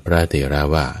าวกับพระเถระ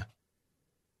ว่า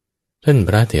ท่านพ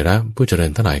ระเถระผู้เจริ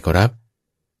ญทั้งหลายขอรับ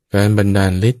การบันดา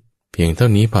ลฤทธิ์เพียงเท่า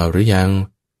นี้พอหรือยัง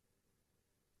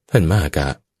ท่านมหากะ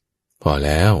พอแ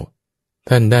ล้ว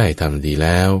ท่านได้ทำดีแ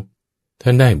ล้วท่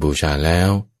านได้บูชาแล้ว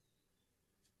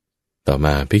ต่อม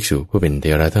าภิกษุผู้เป็นเถ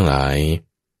ระทั้งหลาย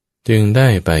จึงได้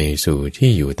ไปสู่ที่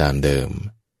อยู่ตามเดิม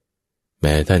แ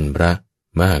ม้ท่านพระ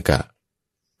มหากะ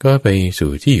ก็ไป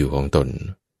สู่ที่อยู่ของตน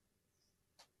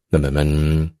ดังนั้น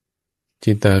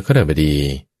จิตตคฤบดี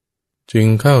จึง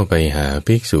เข้าไปหา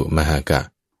ภิกษุมหากะ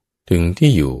ถึง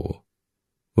ที่อยู่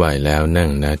ไหว้แล้วนั่ง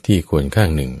ณที่ควรข้าง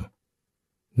หนึ่ง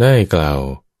ได้กล่าว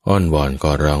อ้อนวอนข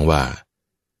อร้องว่า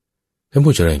ท่าน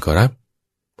ผู้เจริญขอรับ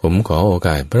ผมขอโอก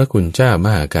าสพระคุณเจ้าม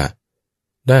หากะ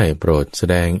ได้โปรดแส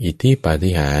ดงอิทธิปา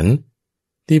ฏิหาริย์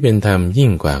ที่เป็นธรรมยิ่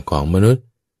งกว่าของมนุษย์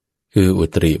คืออุ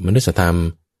ตริมนุสธรรม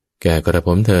แก่กระผ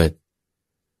มเถิด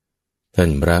ท่าน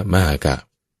พระมหากะ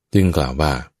จึงกล่าวว่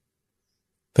า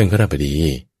ท่านคฤบดี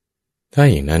ถ้า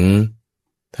อย่างนั้น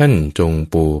ท่านจง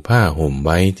ปูผ้าห่มไ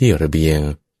ว้ที่ระเบียง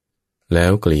แล้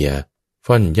วเกลี่ย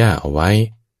ฟ่อนหญ้าเอาไว้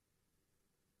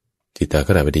จิตตค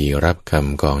ฤบดีรับค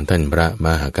ำของท่านพระม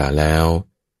หากะแล้ว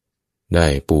ได้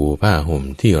ปูผ้าห่ม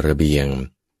ที่ระเบียง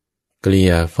เกลี่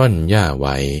ยฟ่อนหญ้าไ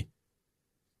ว้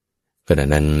ขณะ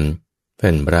นั้นท่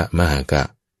านพระมหากะ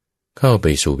เข้าไป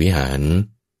สู่วิหาร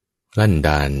ลั่นด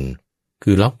านคื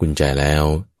อล็อกกุญแจแล้ว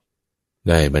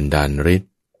ได้บันดาลฤท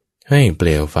ธิ์ให้เปล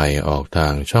วไฟออกทา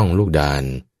งช่องลูกดาน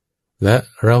และ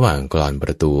ระหว่างกลอนป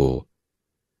ระตู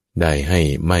ได้ให้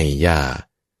ไหม้หญ้า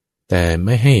แต่ไ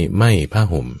ม่ให้ไหม้ผ้า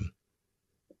ห่ม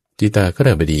จิตตคฤ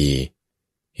บดี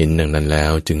เห็นดังนั้นแล้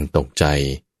วจึงตกใจ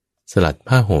สลัด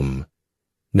ผ้าห่ม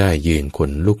ได้ยืนข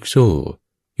นลุกสู้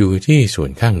อยู่ที่ส่ว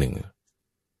นข้างหนึ่ง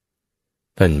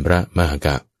ท่านพระมหาก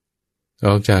ะอ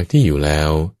อกจากที่อยู่แล้ว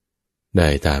ได้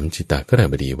ถามจิตตคฤ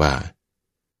บดีว่า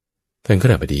ท่านค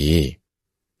ฤบดี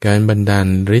การบันดาล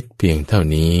ฤทธิ์เพียงเท่า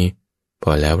นี้พ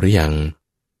อแล้วหรือยัง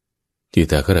จิต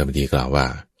ตคฤบดีกล่าวว่า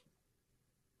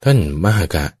ท่านมหา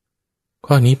กะ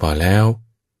ข้อนี้พอแล้ว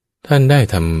ท่านได้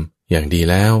ทำอย่างดี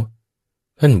แล้ว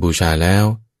ท่านบูชาแล้ว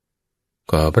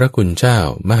ขอพระคุณเจ้า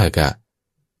มหากะ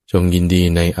จงยินดี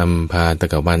ในอัมพาต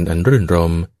กวันอันรื่นร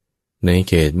มใน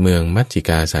เขตเมืองมัจฉิก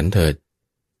าสันเถิด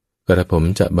กระผม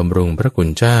จะบำรุงพระคุณ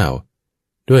เจ้า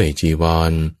ด้วยจีว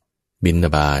รบิณฑ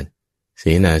บาตเส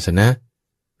นาสนะ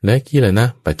และกิลนะ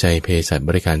ปัจจัยเภสัชบ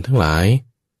ริการทั้งหลาย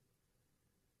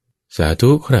สาธุ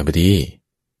คฤบดี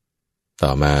ต่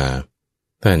อมา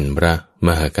ท่านพระม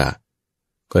หากะ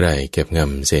ก็ได้เก็บง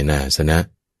ำเสนาสนะ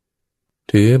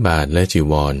ถือบาทและจี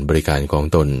วรบริการของ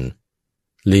ตน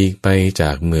หลีกไปจ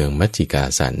ากเมืองมัจฉิกา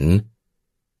สัน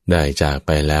ได้จากไป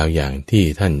แล้วอย่างที่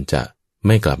ท่านจะไ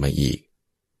ม่กลับมาอีก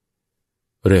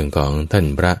เรื่องของท่าน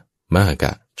พระมหาก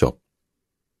ะจบ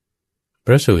พ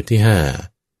ระสูตรที่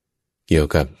5เกี่ยว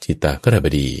กับจิตตคฤบ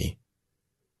ดี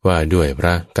ว่าด้วยพร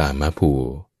ะกามภู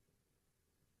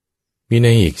มีใน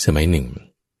อีกสมัยหนึ่ง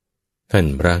ท่าน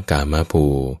พระกามภู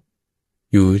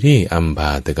อยู่ที่อัมพ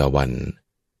าตกวัน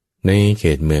ในเข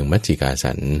ตเมืองมัจฉิกา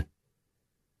สัน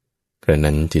กระ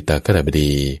นั้นจิตตคฤบ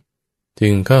ดีจึ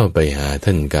งเข้าไปหา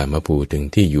ท่านกามภูถึง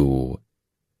ที่อยู่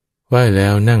ไหว้แล้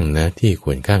วนั่งณที่ค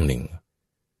วรข้างหนึ่ง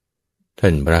ท่า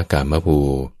นพระกามภู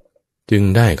จึง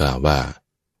ได้กล่าวว่า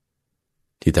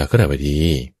จิตตคฤบดี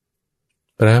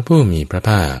พระผู้มีพระ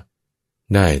ภาค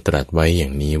ได้ตรัสไว้อย่า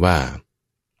งนี้ว่า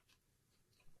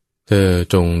เธอ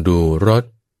จงดูรถ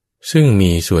ซึ่ง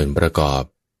มีส่วนประกอบ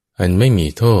อันไม่มี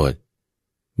โทษ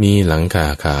มีหลังคา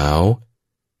ขาว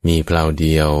มีเพลาเ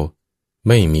ดียวไ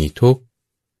ม่มีทุกข์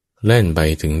แล่นไป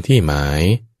ถึงที่หมาย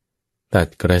ตัด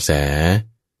กระแส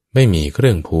ไม่มีเค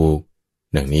รื่องผูก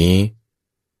ดังนี้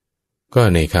ก็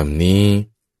ในคำนี้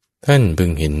ท่านพึ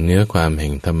งเห็นเนื้อความแห่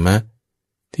งธรรมะ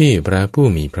ที่พระผู้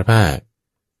มีพระภาค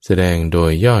แสดงโด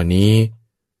ยย่อนี้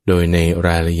โดยในร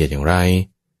ายละเอียดอย่างไร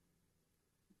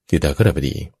จิตตคฤบ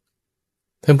ดี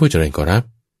ท่านผู้เจริญขอรับ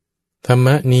ธรรม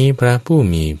ะนี้พระผู้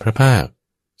มีพระภาค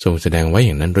ทรงแสดงไว้อ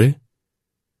ย่างนั้นหรือ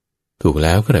ถูกแ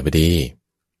ล้วคฤบดี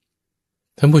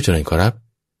ท่านผู้เจริญขอรับ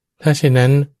ถ้าเช่นนั้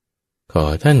นขอ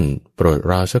ท่านโปรด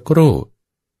รอสักครู่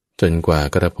จนกว่า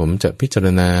กระผมจะพิจาร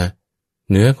ณา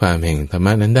เนื้อความแห่งธรรม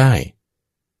ะนั้นได้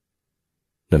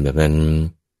ดังนั้น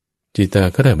จิตต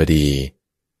คฤบดี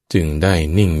จึงได้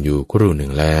นิ่งอยู่ครู่หนึ่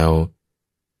งแล้ว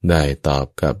ได้ตอบ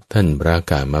กับท่านพระ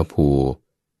กามภู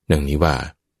ดังนี้ว่า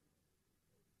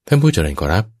ท่านผู้เจริญขอ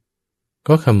รับ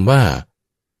ก็คำว่า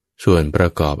ส่วนปร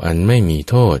ะกอบอันไม่มี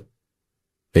โทษ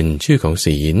เป็นชื่อของ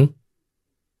ศีล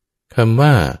คำ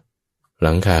ว่าห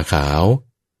ลังคาขาว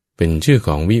เป็นชื่อข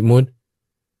องวิมุตติ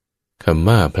คำ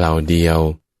ว่าเพลาเดียว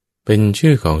เป็น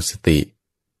ชื่อของสติ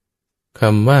ค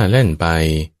ำว่าแล่นไป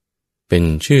เป็น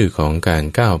ชื่อของการ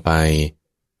ก้าวไป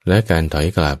และการถอย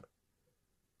กลับ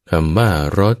คำว่า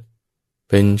รถ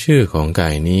เป็นชื่อของกา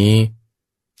ยนี้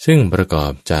ซึ่งประกอ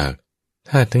บจากธ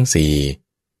าตุทั้งสี่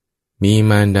มี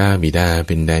มารดาบิดาเ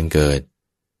ป็นแดนเกิด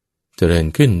เจริญ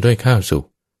ขึ้นด้วยข้าวสุก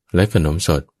และขนมส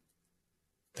ด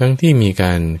ทั้งที่มีก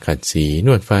ารขัดสีน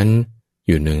วดฟันอ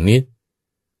ยู่หนึ่งนิด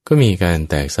ก็มีการ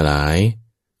แตกสลาย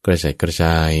กระจัดกระจ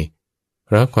ายเพ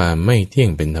ราะความไม่เที่ยง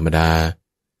เป็นธรรมดา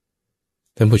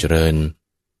ท่านผู้เจริญ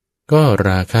ก็ร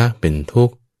าคะเป็นทุก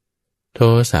ข์โท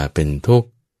สะเป็นทุกข์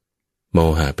โม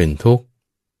หะเป็นทุกข์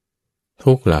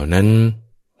ทุกข์เหล่านั้น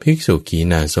ภิกษุขี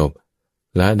ณาสพ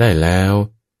ละได้แล้ว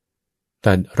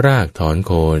ตัดรากถอนโ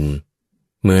คน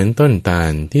เหมือนต้นตา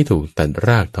ลที่ถูกตัดร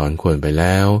ากถอนโคนไปแ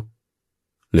ล้ว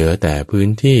เหลือแต่พื้น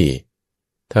ที่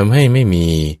ทำให้ไม่มี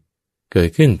เกิด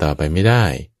ขึ้นต่อไปไม่ได้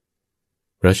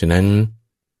เพราะฉะนั้น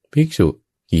ภิกษุ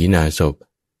ขีณาสพ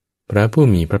พระผู้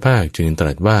มีพระภาคจึงต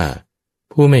รัสว่า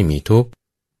ผู้ไม่มีทุกข์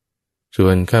ส่ว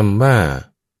นคำว่า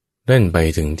เล่นไป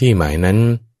ถึงที่หมายนั้น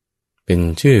เป็น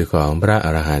ชื่อของพระอ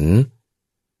รหันต์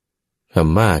ค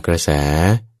ำว่ากระแส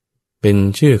เป็น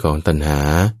ชื่อของตัณหา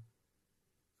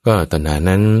ก็ตัณหา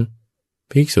นั้น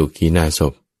ภิกษุขีณาส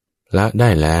พละได้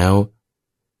แล้ว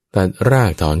ตัดรา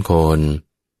กถอนโคน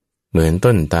เหมือน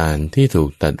ต้นตาลที่ถูก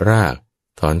ตัดราก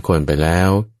ถอนโคนไปแล้ว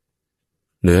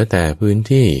เหลือแต่พื้น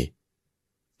ที่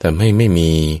ทำให้ไม่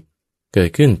มีเกิด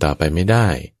ขึ้นต่อไปไม่ได้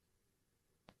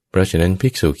เพราะฉะนั้นภิ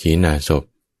กษุขีณาสพ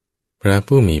พระ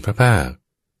ผู้มีพระภาค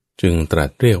จึงตรัส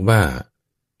เรียกว่า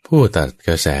ผู้ตัดก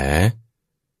ระแส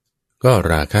ก็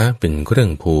ราคะเป็นเครื่อ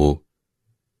งผูก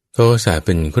โทสะเ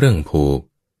ป็นเครื่องผูก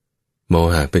โม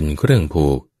หะเป็นเครื่องผู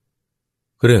ก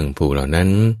เครื่องผูกเหล่านั้น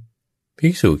ภิ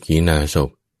กษุขีณาสพ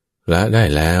ละได้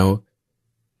แล้ว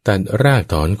ตัดราก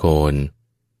ถอนโคน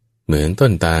เหมือนต้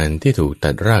นตาลที่ถูก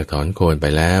ตัดรากถอนโคนไป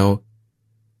แล้ว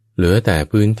เหลือแต่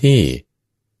พื้นที่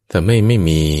ทำให้ไม่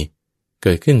มีเ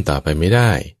กิดขึ้นต่อไปไม่ไ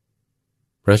ด้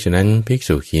เพราะฉะนั้นภิก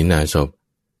ษุขีณาสพ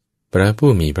พระ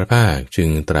ผู้มีพระภาคจึง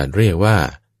ตรัสเรียกว่า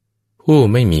ผู้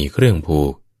ไม่มีเครื่องผู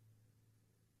ก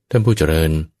ท่านผู้เจริ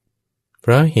ญเพ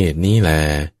ราะเหตุนี้แล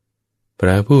พร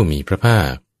ะผู้มีพระภา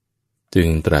คจึง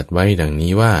ตรัสไว้ดัง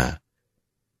นี้ว่า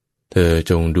เธอ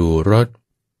จงดูรถ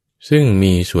ซึ่ง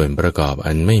มีส่วนประกอบ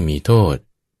อันไม่มีโทษ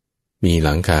มีห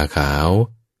ลังคาขาว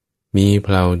มีเพ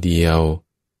ลาเดียว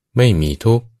ไม่มี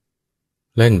ทุกข์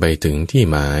เล่นไปถึงที่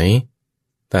หมาย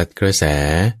ตัดกระแส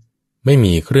ไม่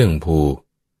มีเครื่องผูก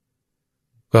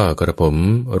ก็กระผม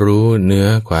รู้เนื้อ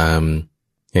ความ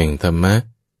แห่งธรรมะ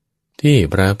ที่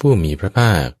พระผู้มีพระภ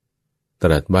าคต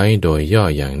รัสไว้โดยย่อ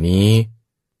อย่างนี้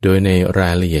โดยในรา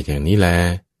ยละเอียดอย่างนี้แล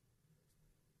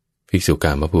ภิกษุก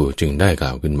ามภูจึงได้กล่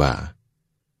าวขึ้นว่า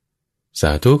ส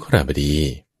าธุขราบดี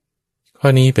ข้อ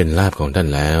นี้เป็นลาภของท่าน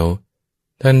แล้ว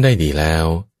ท่านได้ดีแล้ว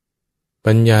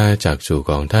ปัญญาจักษุ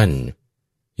ของท่าน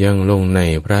ยังลงใน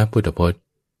พระพุทธพจน์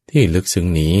ที่ลึกซึ้ง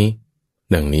นี้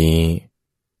ดังนี้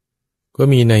ก็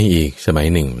มีในอีกสมัย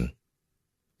หนึ่ง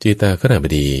จิตาคราบ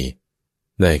ดี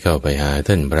ได้เข้าไปหา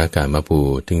ท่านพระกามภู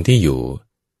ถึงที่อยู่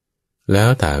แล้ว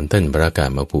ถามท่านพระกา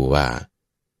มภูว่า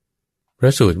พร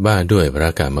ะสูตรว่าด้วยพระ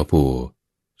กามภู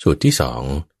สูตรที่สอง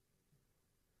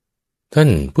ท่าน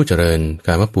ผู้เจริญก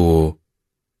ามภู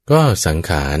ก็สัง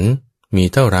ขารมี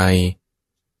เท่าไร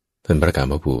ท่านพระกา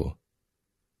มภู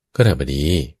ก็ได้บดี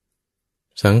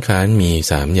สังขารมี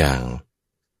สามอย่าง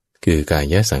คือกา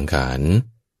ยสังขาร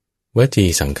วจี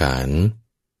สังขาร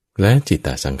และจิตต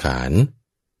สังขาร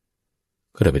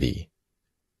ก็ได้บดี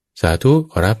สาธุ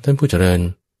ขอรับท่านผู้เจริญ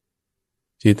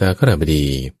จิตตก็ได้บดี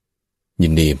ยิ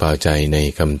นดีพอใจใน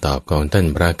คำตอบของท่าน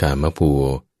พระกามภู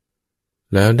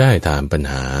แล้วได้ถามปัญ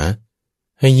หา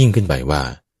ให้ยิ่งขึ้นไปว่า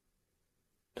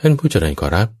ท่านผู้เจริญขอ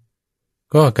รับ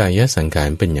ก็กายสังขาร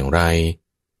เป็นอย่างไร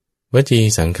วจี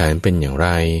สังขารเป็นอย่างไร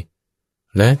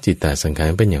และจิตตสังขาร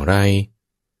เป็นอย่างไร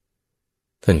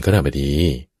ท่านก็ได้บดี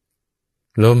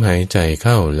ลมหายใจเ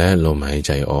ข้าและลมหายใ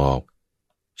จออก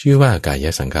ชื่อว่ากาย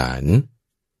สังขาร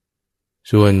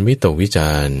ส่วนวิตกวิจ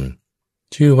าร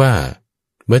ชื่อว่า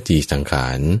วจีสังขา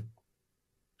ร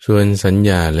ส่วนสัญญ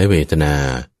าและเวทนา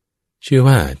ชื่อ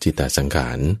ว่าจิตตสังขา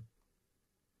ร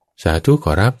สาธุข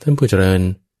อรับท่านผู้เจริญ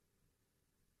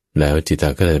แล้วจิตต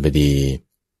ก็ได้บดี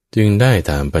จึงได้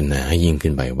ตามปัญหายิ่ง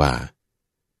ขึ้นไปว่า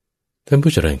ท่าน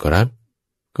ผู้เจริญขอรับ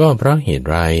ก็เพราะเหตุ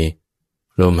ไร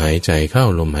ลมหายใจเข้า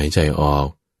ลมหายใจออก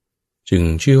จึง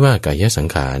ชื่อว่ากายสัง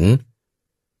ขาร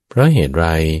เพราะเหตุไร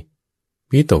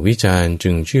วิตกวิจารจึ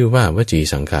งชื่อว่าวจี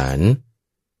สังขาร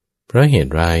เพ เพราะเห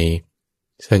ตุไร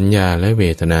สัญญาและเว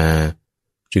ทนา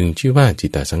จึงชื่อว่าจิ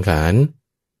ตตสังขาร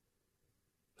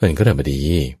ท่านก็ได้บดี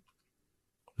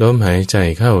ลมหายใจ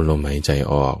เข้าลมหายใจ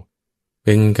ออกเ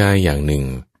ป็นกายอย่างหนึ่ง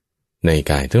ใน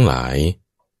กายทั้งหลาย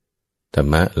ธรร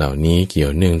มะเหล่านี้เกี่ย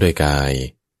วเนื่องด้วยกาย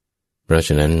เพราะฉ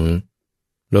ะนั้น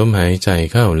ลมหายใจ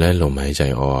เข้าและลมหายใจ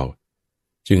ออก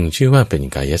จึงชื่อว่าเป็น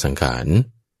กายสังขาร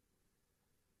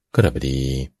ก็ได้บดี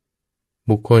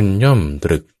บุคคลย่อมต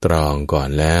รึกตรองก่อน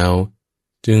แล้ว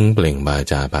จึงเปล่งวา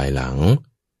จาภายหลัง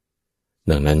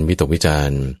ดังนั้นวิตกวิจา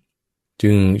รณ์จึ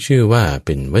งชื่อว่าเ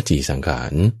ป็นวจีสังขา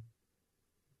ร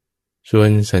ส่วน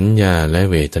สัญญาและ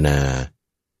เวทนา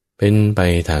เป็นไป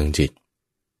ทางจิต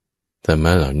ธรรม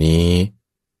ะเหล่านี้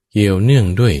เกี่ยวเนื่อง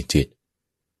ด้วยจิต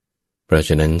เพราะฉ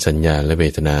ะนั้นสัญญาและเว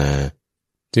ทนา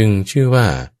จึงชื่อว่า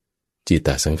จิตต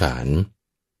สังขาร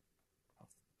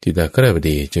จิตตคฤบ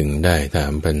ดีจึงได้ถา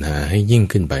มปัญหาให้ยิ่ง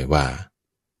ขึ้นไปว่า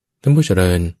ท่านผู้เจ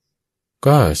ริญ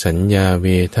ก็สัญญาเว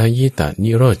ทยิตา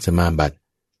นิโรธสมาบัติ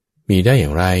มีได้อย่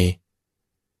างไร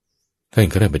ท่าน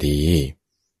คฤบดี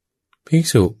ภิก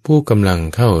ษุผู้กำลัง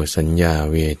เข้าสัญญา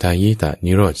เวทยิตา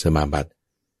นิโรธสมาบัติ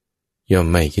ย่อม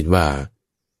ไม่คิดว่า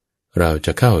เราจ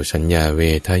ะเข้าสัญญาเว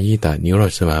ทยิตานิโร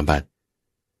ธสมาบัติ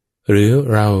หรือ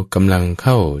เรากำลังเ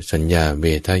ข้าสัญญาเว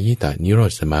ทยิตานิโร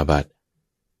ธสมาบัติ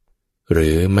หรื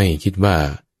อไม่คิดว่า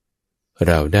เ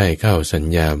ราได้เข้าสัญ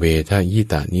ญาเวทยิ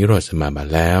ตานิโรธสมาบั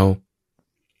ติแล้ว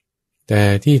แต่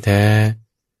ที่แท้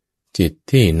จิต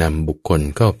ที่นำบุคคล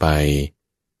เข้าไป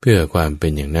เพื่อความเป็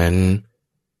นอย่างนั้น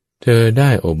เธอได้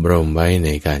อบรมไว้ใน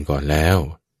การก่อนแล้ว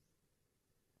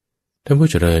ท่านผู้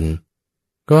เจริญ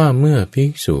ก็เมื่อภิ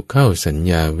กษุเข้าสัญ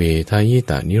ญาเวทยิ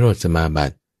ตานิโรธสมาบั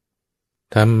ติ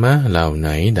ธรรมะเหล่าไหน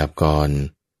ดับก่อน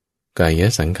กาย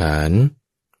สังขาร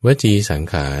วจีสัง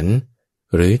ขาร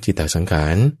หรือจิตตสังขา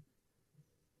ร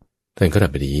ท่านก็ดั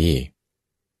บดี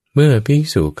เมื่อภิก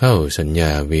ษุเข้าสัญญ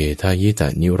าเวทยิตา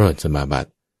นิโรธสมาบั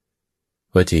ติ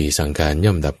วจีสังขารย่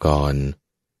อมดับก่อน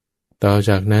ต่อจ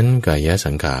ากนั้นกาย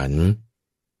สังขาร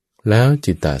แล้ว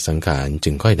จิตตสังขารจึ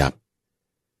งค่อยดับ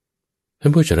ท่า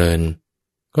นผู้เจริญ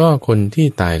ก็คนที่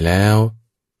ตายแล้ว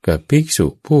กับภิกษุ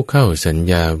ผู้เข้าสัญ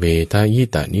ญาเวทยิ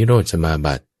ตานิโรธสมา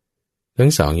บัติทั้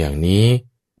งสองอย่างนี้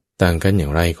ต่างกันอย่า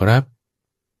งไรครับ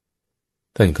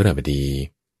ท่านคฤบดี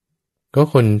ก็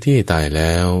คนที่ตายแ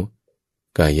ล้ว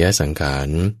กายสังขาร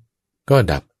ก็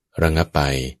ดับระงับไป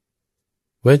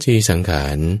วจีสังขา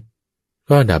ร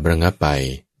ก็ดับระงับไป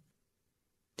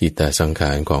จิตตสังข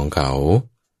ารของเขา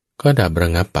ก็ดับระ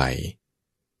งับไป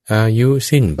อายุ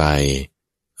สิ้นไป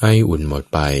ไออุ่นหมด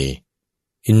ไป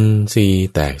อินทรีย์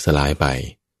แตกสลายไป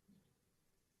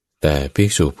แต่ภิก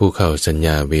ษุผู้เข้าสัญญ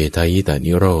าเวทยิตา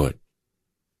นิโรธ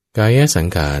กายสัง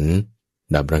ขาร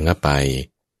ดับระงับไป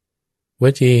ว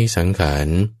จีสังขาร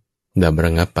ดับร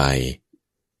ะงับไป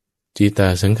จิตต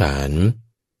สังขาร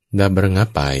ดับระงับ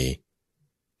ไป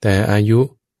แต่อายุ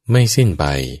ไม่สิ้นไป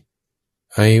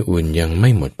ไออุ่นยังไม่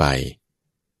หมดไป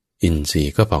อินทรี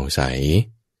ย์ก็ผ่องใส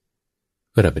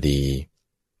ก็ดับดี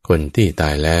คนที่ตา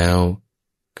ยแล้ว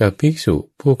กับภิกษุ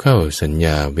ผู้เข้าสัญญ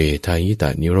าเวทยิตา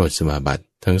นิโรธสมาบัติ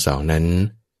ทั้งสองนั้น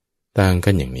ต่างกั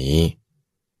นอย่างนี้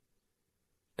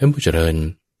ท่านผู้เจริญ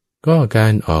ก็กา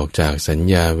รออกจากสัญ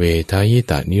ญาเวทยิ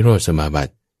ตานิโรธสมาบั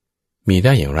ติมีไ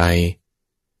ด้อย่างไร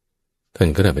ท่าน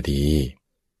ก็ได้บดี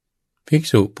ภิก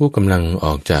ษุผู้กำลังอ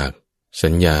อกจากสั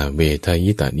ญญาเวท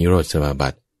ยิตานิโรธสมาบั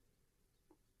ติ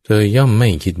เธอย่อมไม่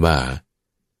คิดว่า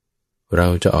เรา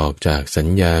จะออกจากสัญ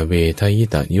ญาเวทยิ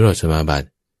ตานิโรธสมาบัติ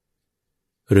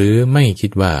หรือไม่คิ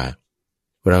ดว่า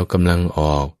เรากำลังอ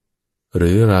อกห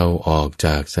รือเราออกจ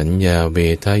ากสัญญาเว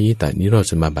ทยิตานิโรธ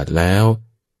สมาบัติแล้ว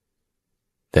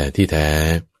แต่ที่แท้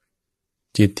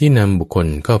จิตที่นำบุคคล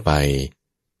เข้าไป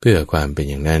เพื่อความเป็น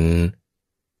อย่างนั้น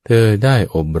เธอได้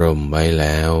อบรมไว้แ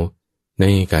ล้วใน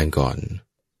การก่อน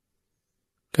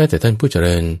ก็แต่ท่านผู้เจ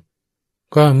ริญ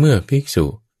ก็เมื่อภิกษุ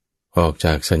ออกจ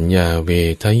ากสัญญาเว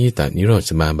ทยิตานิโรธ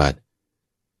สมาบัติ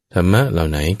ธรรมะเหล่า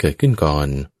ไหนเกิดขึ้นก่อน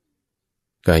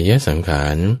กายสังขา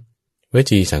รว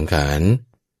จีสังขาร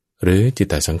หรือจิต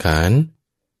ตสังขาร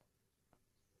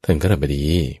ท่านคฤบดี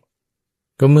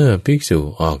ก็เมื่อภิกษุ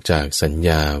ออกจากสัญญ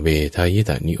าเวทยิ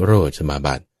ตานิโรธสมา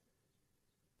บัติ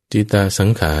จิตตสัง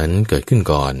ขารเกิดขึ้น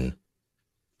ก่อน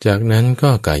จากนั้นก็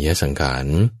กายสังขาร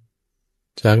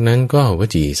จากนั้นก็ว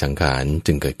จีสังขาร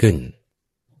จึงเกิดขึ้น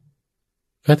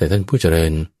ก็แต่ท่านผู้เจริ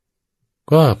ญ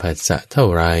ก็ผัสสะเท่า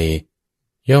ไร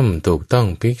ย่อมถูกต้อง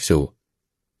ภิกษุ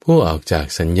ผู้ออกจาก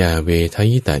สัญญาเวท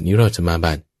ยิตานิโรธสมา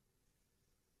บัติ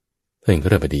ท่านค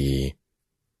ฤบดี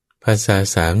ผัสสะ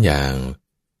สามอย่าง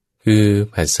คือ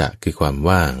ผัสสะคือความ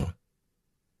ว่าง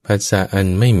ผัสสะอัน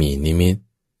ไม่มีนิมิต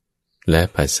และ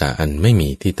ผัสสะอันไม่มี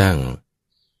ที่ตั้ง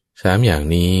สามอย่าง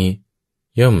นี้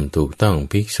ย่อมถูกต้อง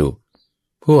ภิกษุ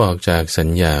ผู้ออกจากสัญ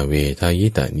ญาเวทาย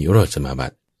ตานิโรธสมาบั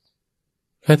ติ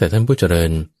ข้าแต่ท่านผู้เจริ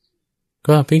ญ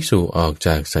ก็ภิกษุออกจ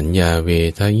ากสัญญาเว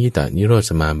ทายตานิโรธ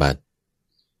สมาบัติ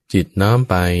จิตน้อม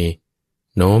ไป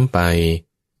โน้มไป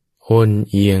โอน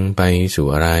เอียงไปสู่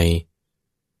อะไร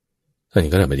ท่าน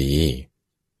ก็ได้บดี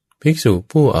ภิกษุ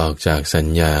ผู้ออกจากสัญ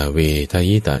ญาเวทา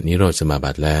ยตานิโรธสมา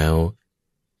บัติแล้ว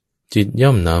จิตย่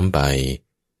อมน้อมไป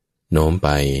โน้มไป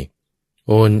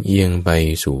โอนเอียงไป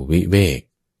สู่วิเวก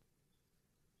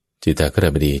จิตตคฤ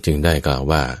บดีจึงได้กล่าว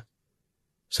ว่า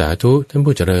สาธุท่าน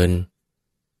ผู้เจริญ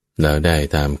แล้วได้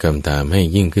ตามคำถามให้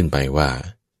ยิ่งขึ้นไปว่า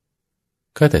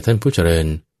ข้าแต่ท่านผู้เจริญ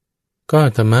ก็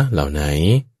ธรรมะเหล่าไหน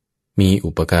มี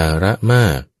อุปการะมา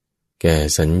กแก่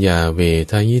สัญญาเว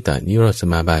ทายตานิโรธส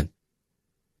มาบัติ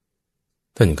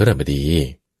ท่านคฤบดี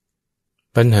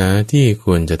ปัญหาที่ค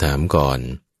วรจะถามก่อน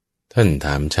ท่านถ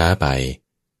ามช้าไป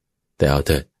แต่เอาเ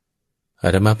ถิดอา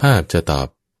ตมาภาพจะตอบ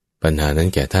ปัญหานั้น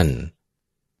แก่ท่าน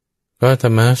ก็ธร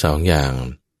รมะสองอย่าง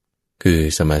คือ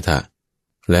สมถะ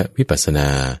และวิปัสสนา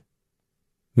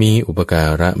มีอุปกา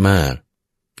ระมาก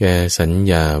แก่สัญ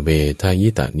ญาเวทาย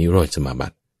ตานิโรธสมาบั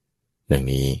ติดัง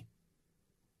นี้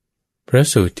พระ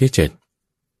สูตรที่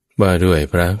7ว่าด้วย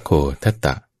พระโคทัตต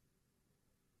ะ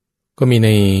ก็มีใน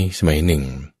สมัยหนึ่ง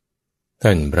ท่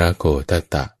านพระโคทัต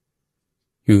ตะ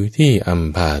อยู่ที่อัม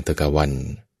พาตกวัน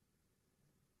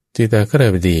จิตตคฤ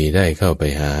บดีได้เข้าไป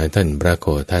หาท่านพระโค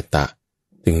ทัตตะ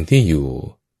ถึงที่อยู่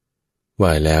ว่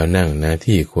าแล้วนั่งหน้า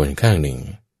ที่ควรข้างหนึ่ง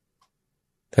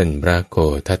ท่านพระโค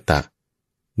ทัตตะ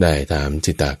ได้ถาม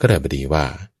จิตตคฤบดีว่า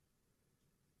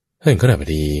ท่านคฤบ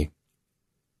ดี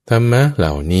ธรรมะเห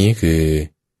ล่านี้คือ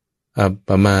อัปป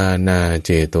มานาเจ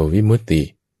โตวิมุตติ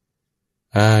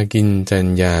อากิญจัญ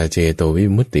ญาเจโตวิ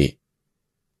มุตติ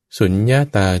สุญญา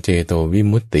ตาเจโตวิ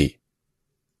มุตติ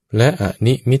และอ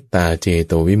นิมิตตาเจ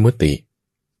โตวิมุตติ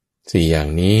สี่อย่าง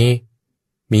นี้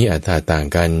มีอรรถะต่าง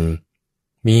กัน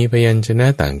มีพยัญชนะ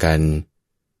ต่างกัน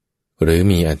หรือ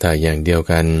มีอรรถะอย่างเดียว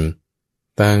กัน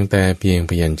ต่างแต่เพียง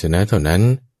พยัญชนะเท่านั้น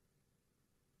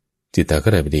จิตตค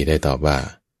ฤบดีได้ตอบว่า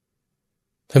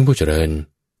ท่านผู้เจริญ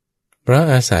เพราะ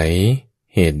อาศัย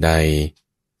เหตุใด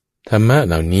ธรรมะเ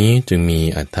หล่านี้จึงมี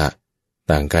อรรถะ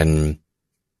ต่างกัน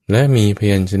และมีพ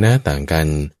ยัญชนะต่างกัน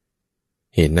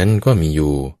เหตุนั้นก็มีอ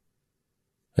ยู่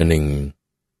อันหนึ่ง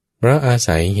เพราะอา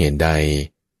ศัยเหตุใด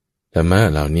ธรรมะ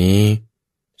เหล่านี้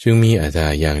จึงมีอรรถะ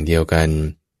อย่างเดียวกัน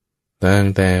ต่าง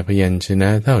แต่พยัญชนะ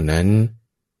เท่านั้น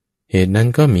เหตุนั้น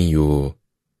ก็มีอยู่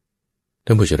ท่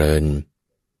านผู้เจริญ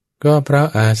ก็เพราะ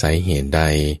อาศัยเหตุใด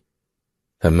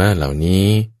ธรรมะเหล่านี้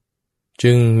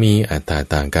จึงมีอรรถะ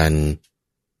ต่างกัน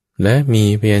และมี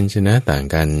พยัญชนะต่าง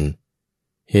กัน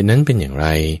เหตุนั้นเป็นอย่างไร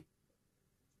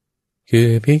คือ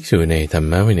ภิกษุในธรร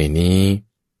มวินัยนี้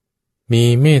มี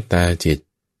เมตตาจิต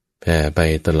แผ่ไป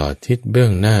ตลอดทิศเบื้อ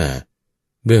งหน้า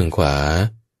เบื้องขวา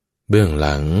เบื้องห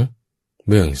ลัง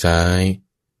เบื้องซ้าย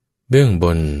เบื้องบ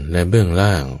นและเบื้อง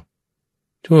ล่าง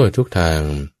ทั่วทุกทาง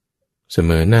เสม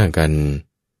อหน้ากัน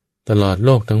ตลอดโล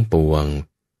กทั้งปวง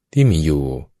ที่มีอยู่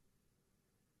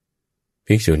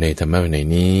ภิกษุในธรรมวินัย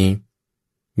นี้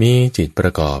มีจิตปร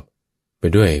ะกอบไป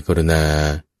ด้วยกรุณา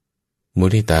มุ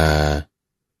ทิตา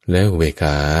และอุเบกข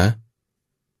า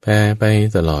แผ่ไป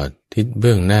ตลอดทิศเ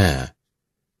บื้องหน้า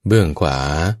เบื้องขวา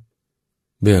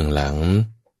เบื้องหลัง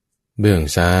เบื้อง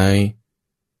ซ้าย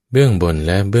เบื้องบนแ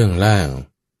ละเบื้องล่าง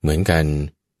เหมือนกัน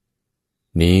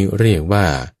นี้เรียกว่า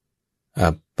อั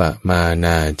ปปมาน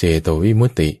าเจโตวิมุ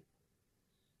ตติ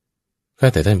ข้า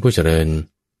แต่ท่านผู้เจริญ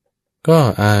ก็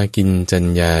อากิญจัญ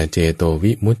ญาเจโต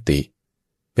วิมุตติ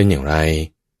เป็นอย่างไร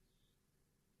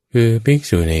คือภิก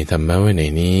ษุในธรรมวินั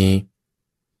ยนี้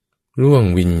ล่วง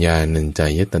วิญญาณัญจา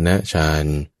ยตนะฌาน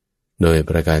โดยป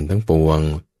ระการทั้งปวง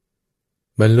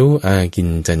บรรลุอากิญ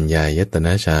จัญญายตน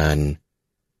ะฌาน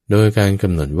โดยการก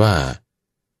ำหนดว่า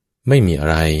ไม่มีอะ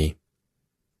ไร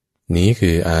นี้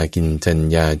คืออากิญจัญ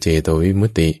ญาเจโตวิมุ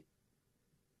ตติ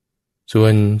ส่ว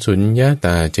นสุญญาต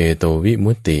าเจโตวิ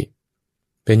มุตติ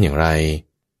เป็นอย่างไร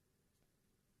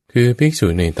คือภิกษุ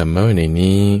ในธรรมวินัย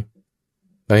นี้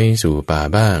ไปสู่ป่า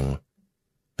บ้าง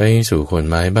ไปสู่โคน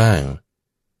ไม้บ้าง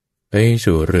ไป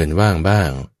สู่เรือนว่างบ้า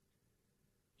ง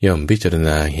ย่อมพิจารณ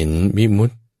าเห็นวิมุต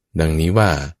ติดังนี้ว่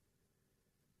า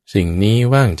สิ่งนี้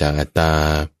ว่างจากอัตตา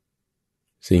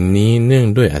สิ่งนี้เนื่อง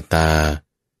ด้วยอัตตา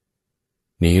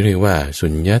นี้เรียกว่าสุ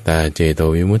ญญาตาเจโต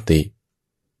วิมุตติ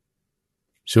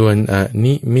ส่วนอ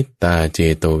นิมิตตาเจ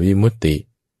โตวิมุตติ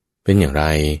เป็นอย่างไร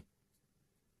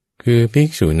คือภิก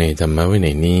ษุในธรรมวิ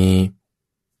นัยนี้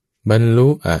บรรลุ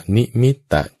อนิมิต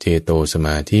ตเจโตสม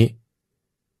าธิ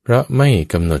เพราะไม่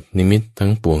กำหนดนิมิตทั้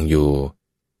งปวงอยู่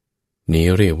นี้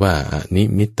เรียกว่าอนิ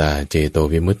มิตตาเจโต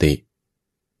วิมุตติ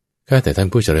ข้าแต่ท่าน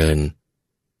ผู้เจริญ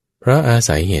เพราะอา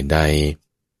ศัยเหตุใด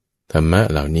ธรรมะ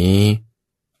เหล่านี้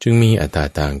จึงมีอัตรา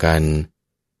ต่างกัน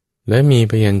และมี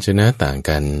พยัญชนะต่าง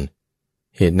กัน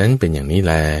เหตุนั้นเป็นอย่างนี้แ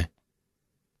ล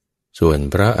ส่วน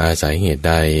เพราะอาศัยเหตุใ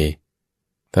ด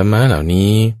ธรรมะเหล่า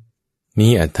นี้มี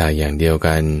อัตราอย่างเดียว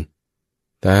กัน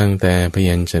ต่างแต่พ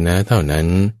ยัญชนะเท่านั้น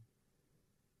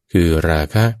คือรา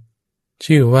คะ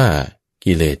ชื่อว่า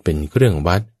กิเลสเป็นเครื่อง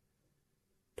วัด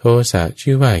โทสะ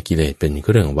ชื่อว่ากิเลสเป็นเค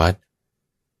รื่องวัด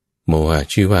โมหะ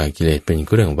ชื่อว่ากิเลสเป็นเ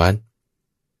ครื่องวัด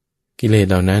กิเลส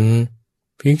เหล่านั้น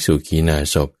ภิกษุขีณา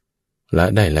สพละ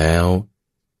ได้แล้ว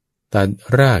ตัด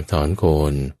รากถอนโค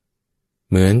น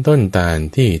เหมือนต้นตาล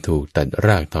ที่ถูกตัดร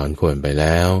ากถอนโคนไปแ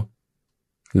ล้ว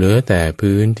เหลือแต่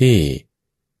พื้นที่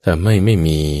ทำให้ไ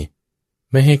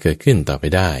ม่ให้เกิดขึ้นต่อไป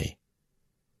ได้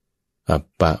อัป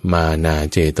ปมานา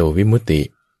เจโตวิมุตติ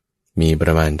มีปร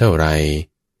ะมาณเท่าไร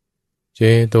เจ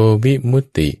โตวิมุต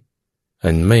ติอั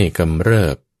นไม่กำเริ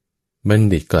บบัณ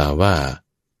ฑิตกล่าวว่า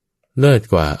เลิศ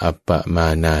กว่าอัปปมา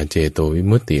นาเจโตวิ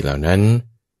มุตติเหล่านั้น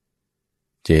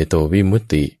เจโตวิมุต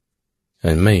ติอั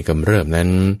นไม่กำเริบนั้น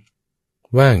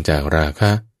ว่างจากราค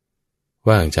ะ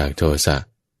ว่างจากโทสะ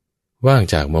ว่าง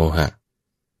จากโมหะ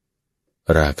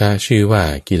ราคะชื่อว่า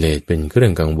กิเลสเป็นเครื่อ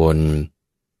งกังวล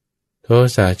โท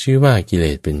สะชื่อว่ากิเล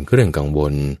สเป็นเครื่องกังว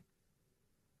ล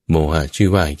โมหะชื่อ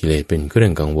ว่ากิเลสเป็นเครื่อ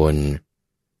งกังวล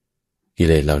กิเ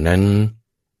ลสเหล่านั้น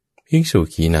ภิกษุ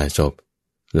ขีณาสพ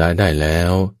ละได้แล้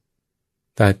ว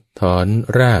ตัดถอน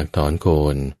รากถอนโค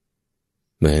น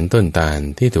เหมือนต้นตาล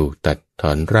ที่ถูกตัดถ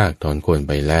อนรากถอนโคนไ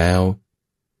ปแล้ว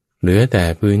เหลือแต่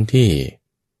พื้นที่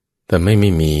แต่ไม่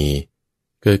มี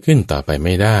เกิดขึ้นต่อไปไ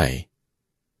ม่ได้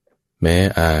แม้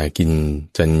อากิน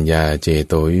จัญญาเจ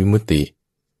โตวิมุตติ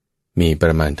มีปร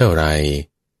ะมาณเท่าไร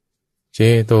เจ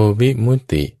โตวิมุต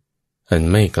ติอัน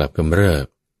ไม่กลับกำเริบ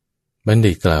บัณ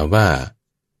ฑิตกล่าวว่า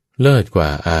เลิศกว่า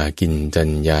อากินจัญ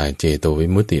ญาเจโตวิ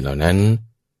มุตติเหล่านั้น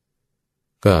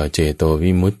ก็เจโต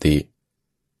วิมุตติ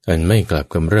อันไม่กลับ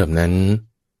กำเริบนั้น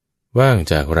ว่าง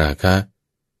จากราคะ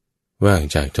ว่าง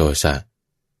จากโทสะ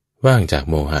ว่างจาก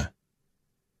โมหะ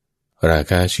รา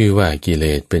คะชื่อว่ากิเล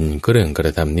สเป็นเครื่องกร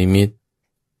ะทำนิมิต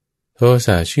โทส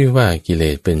ะชื่อว่ากิเล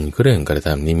สเป็นเครื่องกระท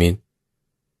ำนิมิต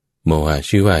โมหะ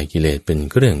ชื่อว่ากิเลสเป็น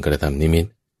เครื่องกระทำนิมิต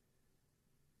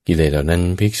กิเลสเหล่านั้น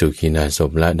ภิกษุขีณาส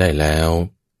พละได้แล้ว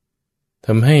ท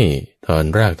ำให้ถอน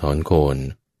รากถอนโคน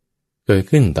เกิด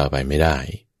ขึ้นต่อไปไม่ได้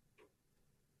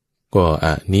ก็อ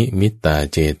นิมิตตา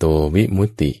เจโตวิมุ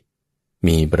ตติ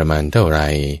มีประมาณเท่าไร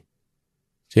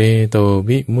เจโต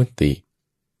วิมุตติ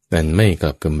นั้นไม่ก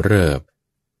ลับกำเริบ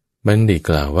บัณฑิต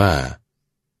กล่าวว่า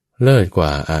เลิศกว่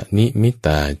าอนิมิตต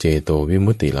าเจโตวิ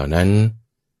มุตติเหล่านั้น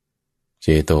เจ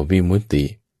โตวิมุตติ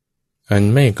อัน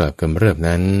ไม่กลับกำเริบ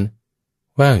นั้น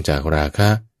ว่างจากราคะ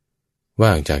ว่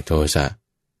างจากโทสะ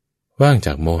ว่างจ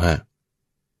ากโมหะ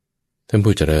ท่าน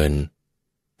ผู้เจริญ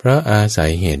เพราะอาศั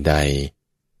ยเหตุใด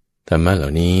ธรรมะเหล่า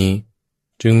นี้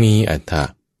จึงมีอัตถะ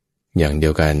อย่างเดี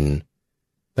ยวกัน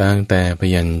ต่างแต่พ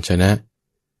ยัญชนะ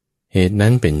เหตุนั้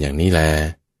นเป็นอย่างนี้แล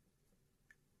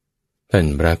ท่าน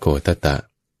พระโกฏตะ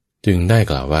จึงได้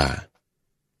กล่าวว่า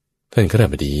ท่านข้า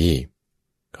พดี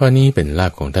ข้อนี้เป็นลา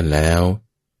ภของท่านแล้ว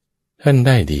ท่านไ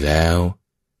ด้ดีแล้ว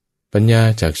ปัญญา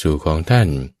จักษุของท่าน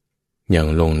อย่าง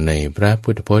ลงในพระพุ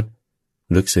ทธพจน์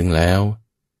ลึกซึ้งแล้ว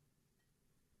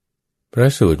พระ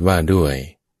สูตรว่าด้วย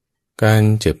การ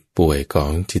เจ็บป่วยขอ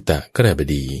งจิตตคฤบ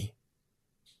ดี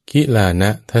กิลานะ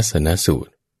ทัศนสูต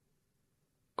ร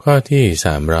ข้อที่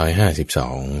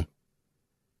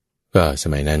352ก็ส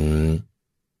มัยนั้น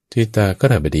จิตตค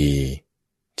ฤบดี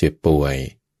เจ็บป่วย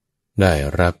ได้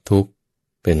รับทุกข์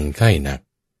เป็นไข้หนัก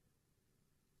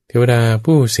เทวดา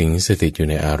ผู้สิงสถิตอยู่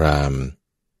ในอาราม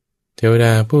เทวด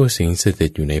าผู้สิงสถิ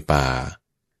ตอยู่ในป่า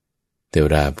เทว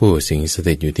ดาผู้สิงส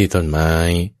ถิตอยู่ที่ต้นไม้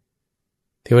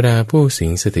เทวดาผู้สิ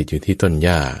งสถิตอยู่ที่ต้นห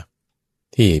ญ้า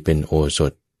ที่เป็นโอส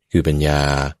ถคือปัญญา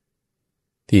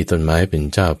ที่ต้นไม้เป็น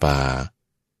เจ้าป่า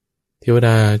เทวด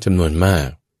าจำนวนมาก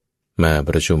มาป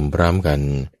ระชุมพร้อมกัน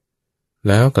แ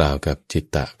ล้วกล่าวกับจิต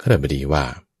ตคฤบดีว่า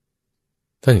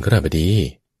ท่านคฤบดี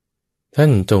ท่า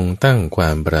นจงตั้งควา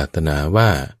มปรารถนาว่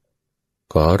า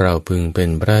ขอเราพึงเป็น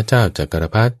พระเจ้าจักร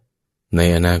พรรดิใน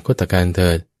อนาคตการเ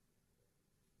ถิด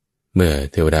เมื่อ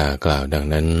เทวดากล่าวดัง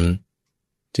นั้น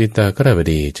จิตตคฤบ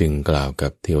ดีจึงกล่าวกั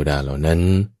บเทวดาเหล่านั้น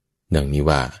ดังนี้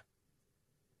ว่า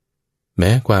แ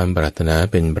ม้ความปรารถนา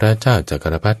เป็นพระเจ้าจัก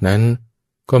รพรรดินั้น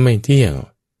ก็ไม่เที่ยง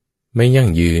ไม่ยั่ง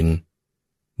ยืน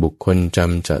บุคคลจ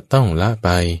ำจะต้องละไป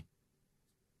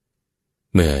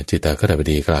เมื่อจิตตคฤบ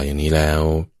ดีกล่าวอย่างนี้แล้ว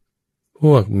พ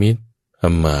วกมิตรอ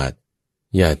มาตย์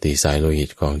ญาติสายโลหิต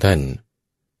ของท่าน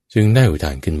จึงได้อุท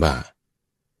านขึ้นว่า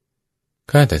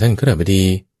ข้าแต่ท่านคฤบดี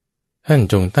ท่าน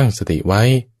จงตั้งสติไว้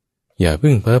อย่า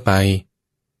พึ่งเพ้อไป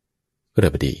กฤ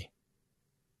บดี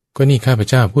ก็นี่ข้าพ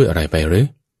เจ้าพูดอะไรไปหรือ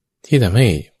ที่ทำให้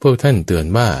พวกท่านเตือน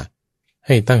ว่าใ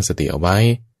ห้ตั้งสติเอาไว้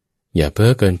อย่าเพ้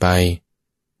อเกินไป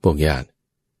พวกญาติ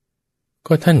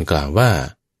ก็ท่านกล่าวว่า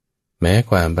แม้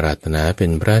ความปรารถนาเป็น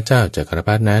พระเจ้าจักรพ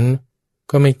รรดินั้น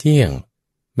ก็ไม่เที่ยง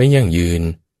ไม่ยั่งยืน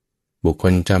บุคค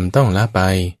ลจำต้องละไป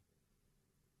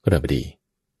กฤบดี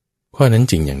ข้อนั้น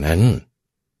จริงอย่างนั้น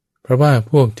เพราะว่า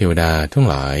พวกเทวดาทั้ง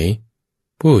หลาย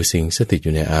ผู้สิงสถิตอ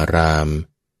ยู่ในอาราม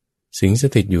สิงส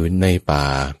ถิตอยู่ในป่า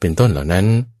เป็นต้นเหล่านั้น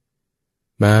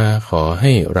มาขอใ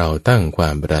ห้เราตั้งควา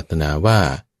มปรารถนาว่า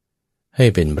ให้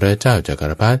เป็นพระเจ้าจัก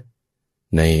รพรรดิ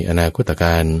ในอนาคตก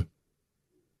าร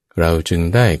เราจึง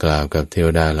ได้กล่าวกับเทว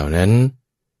ดาเหล่านั้น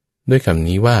ด้วยคำ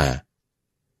นี้ว่า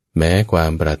แม้ควา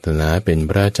มปรารถนาเป็น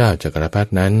พระเจ้าจักรพรร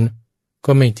ดินั้น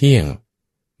ก็ไม่เที่ยง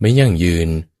ไม่ยั่งยืน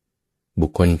บุ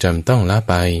คคลจำต้องละ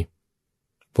ไป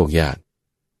พวกญาติ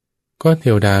ก็เท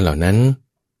วดาเหล่านั้น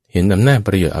เห็นอำนาจป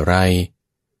ระโยชน์อะไร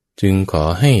จึงขอ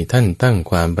ให้ท่านตั้ง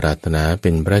ความปรารถนาเป็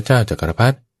นพระเจ้าจักรพรร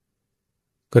ดิ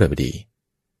ก็ได้บดี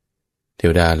เท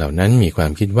วดาเหล่านั้นมีควา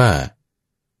มคิดว่า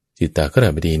จิตตกฤ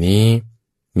บดีนี้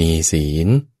มีศีล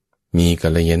มีกั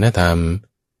ลยาณธรรม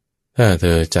ถ้าเธ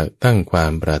อจะตั้งควา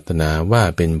มปรารถนาว่า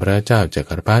เป็นพระเจ้าจั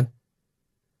กรพรรดิ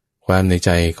ความในใ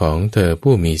จของเธอ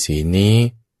ผู้มีศีลนี้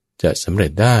จะสำเร็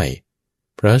จได้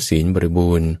เพราะศีลบริ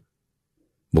บูรณ์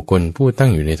บุคคลผู้ตั้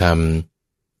งอยู่ในธรรม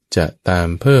จะตาม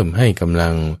เพิ่มให้กำลั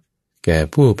งแก่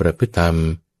ผู้ประพฤติธรรม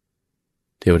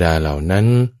เทวดาเหล่านั้น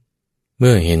เ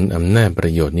มื่อเห็นอำนาจปร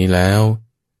ะโยชน์นี้แล้ว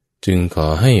จึงขอ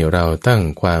ให้เราตั้ง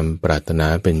ความปรารถนา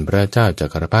เป็นพระเจ้าจั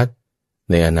กรพรรดิ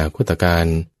ในอนาคตการ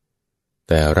แ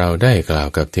ต่เราได้กล่าว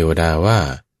กับเทวดาว่า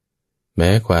แม้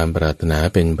ความปรารถนา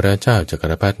เป็นพระเจ้าจัก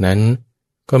รพรรดินั้น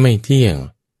ก็ไม่เที่ยง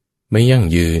ไม่ยั่ง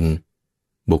ยืน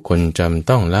บุคคลจำ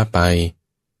ต้องละไป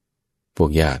พว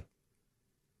กญาติ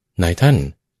นายท่าน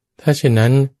ถ้าเช่นนั้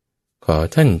นขอ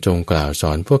ท่านจงกล่าวส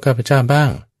อนพวกข้าพเจ้าบ้า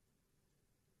ง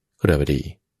กฤบดี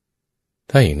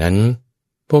ถ้าอย่างนั้น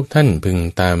พวกท่านพึง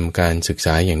ตามการศึกษ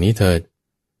าอย่างนี้เถิด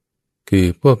คือ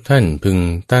พวกท่านพึง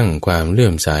ตั้งความเลื่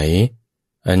อมใส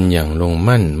อันอย่างลง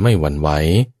มั่นไม่หวั่นไหว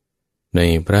ใน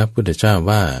พระพุทธเจ้า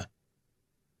ว่า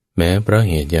แม้เพราะ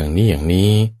เหตุอย่างนี้อย่าง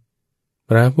นี้พ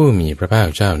ระผู้มีพระภาค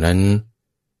เจ้านั้น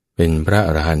เป็นพระอ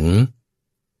รหันต์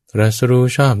ตรัสรู้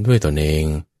ชอบด้วยตนเอง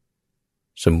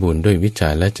สมบูรณ์ด้วยวิชา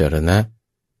และจรณะ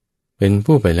เป็น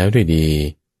ผู้ไปแล้วด้วยดี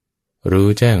รู้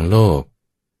แจ้งโลก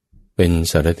เป็น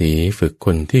สารถีฝึกค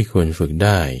นที่ควรฝึกไ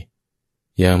ด้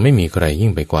ยังไม่มีใครยิ่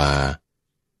งไปกว่า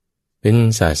เป็น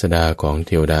ศาสดาของเ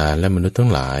ทวดาและมนุษย์ทั้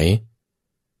งหลาย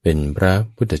เป็นพระ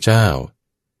พุทธเจ้า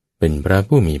เป็นพระ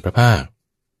ผู้มีพระภาค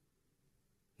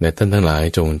และท่านทั้งหลาย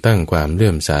จงตั้งความเลื่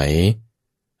อมใส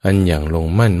อันอย่างลง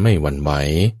มั่นไม่หวั่นไหว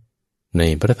ใน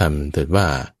พระธรรมเถิดว่า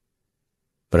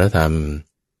พระธรรม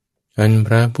อันพ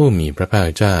ระผู้มีพระภาค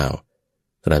เจ้า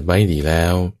ตรัสไว้ดีแล้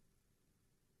ว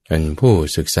อันผู้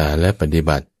ศึกษาและปฏิ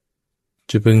บัติ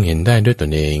จะพึงเห็นได้ด้วยต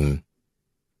นเอง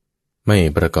ไม่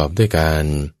ประกอบด้วยการ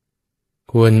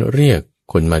ควรเรียก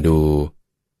คนมาดู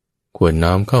ควร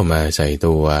น้อมเข้ามาใส่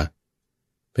ตัว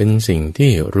เป็นสิ่ง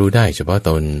ที่รู้ได้เฉพาะ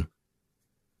ตน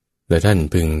และท่าน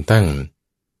พึงตั้ง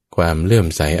ความเลื่อม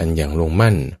ใสอันอย่างลง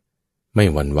มั่นไม่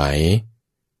หวั่นไหว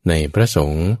ในพระส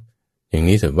งฆ์อย่าง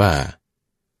นี้เถิดว่า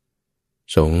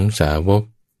สงฆ์สาวก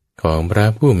ของพระ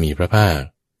ผู้มีพระภาค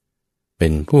เป็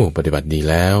นผู้ปฏิบัติดี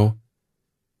แล้ว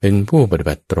เป็นผู้ปฏิ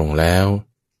บัติตรงแล้ว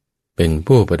เป็น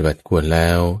ผู้ปฏิบัติควรแล้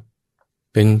ว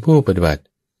เป็นผู้ปฏิบัติ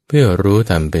เพื่อรู้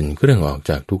ธรรมเป็นเครื่องออก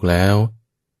จากทุกข์แล้ว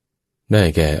ได้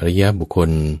แก่อริยบุคค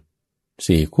ล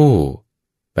4คู่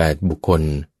8บุคคล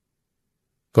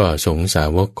ก็สงฆ์สา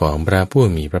วกของพระผู้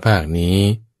มีพระภาคนี้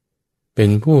เป็น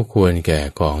ผู้ควรแก่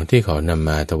ของที่เขานำ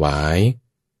มาถวาย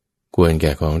ควรแ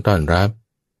ก่ของต้อนรับ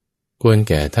ควร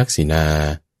แก่ทักษิณา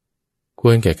ค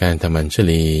วรแก่การทำอัญช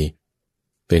ลี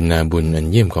เป็นนาบุญอัน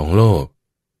เยี่ยมของโลก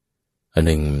อันห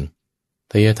นึ่ง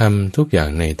ทายธรรมทุกอย่าง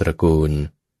ในตระกูล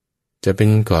จะเป็น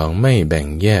ของไม่แบ่ง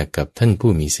แยกกับท่าน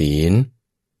ผู้มีศีล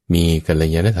มีกัล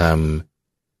ยาณธรรม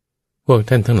พวก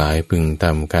ท่านทั้งหลายพึงท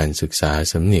ำการศึกษา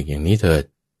สำเนียกอย่างนี้เถิด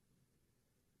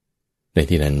ใน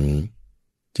ที่นั้น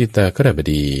จิตตกฤบ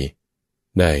ดี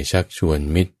ได้ชักชวน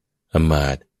มิตรอมา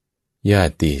ตย์ญา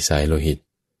ติสายโลหิต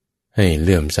ให้เ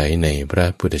ลื่อมใสในพระ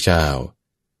พุทธเจ้า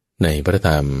ในพระธ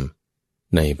รรม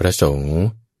ในพระสงฆ์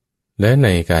และใน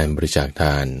การบริจาคท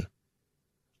าน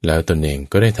แล้วตนเอง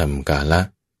ก็ได้ทำกาละ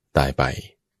ตายไป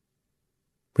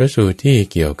พระสูตรที่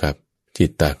เกี่ยวกับจิต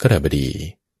ตกฤบดี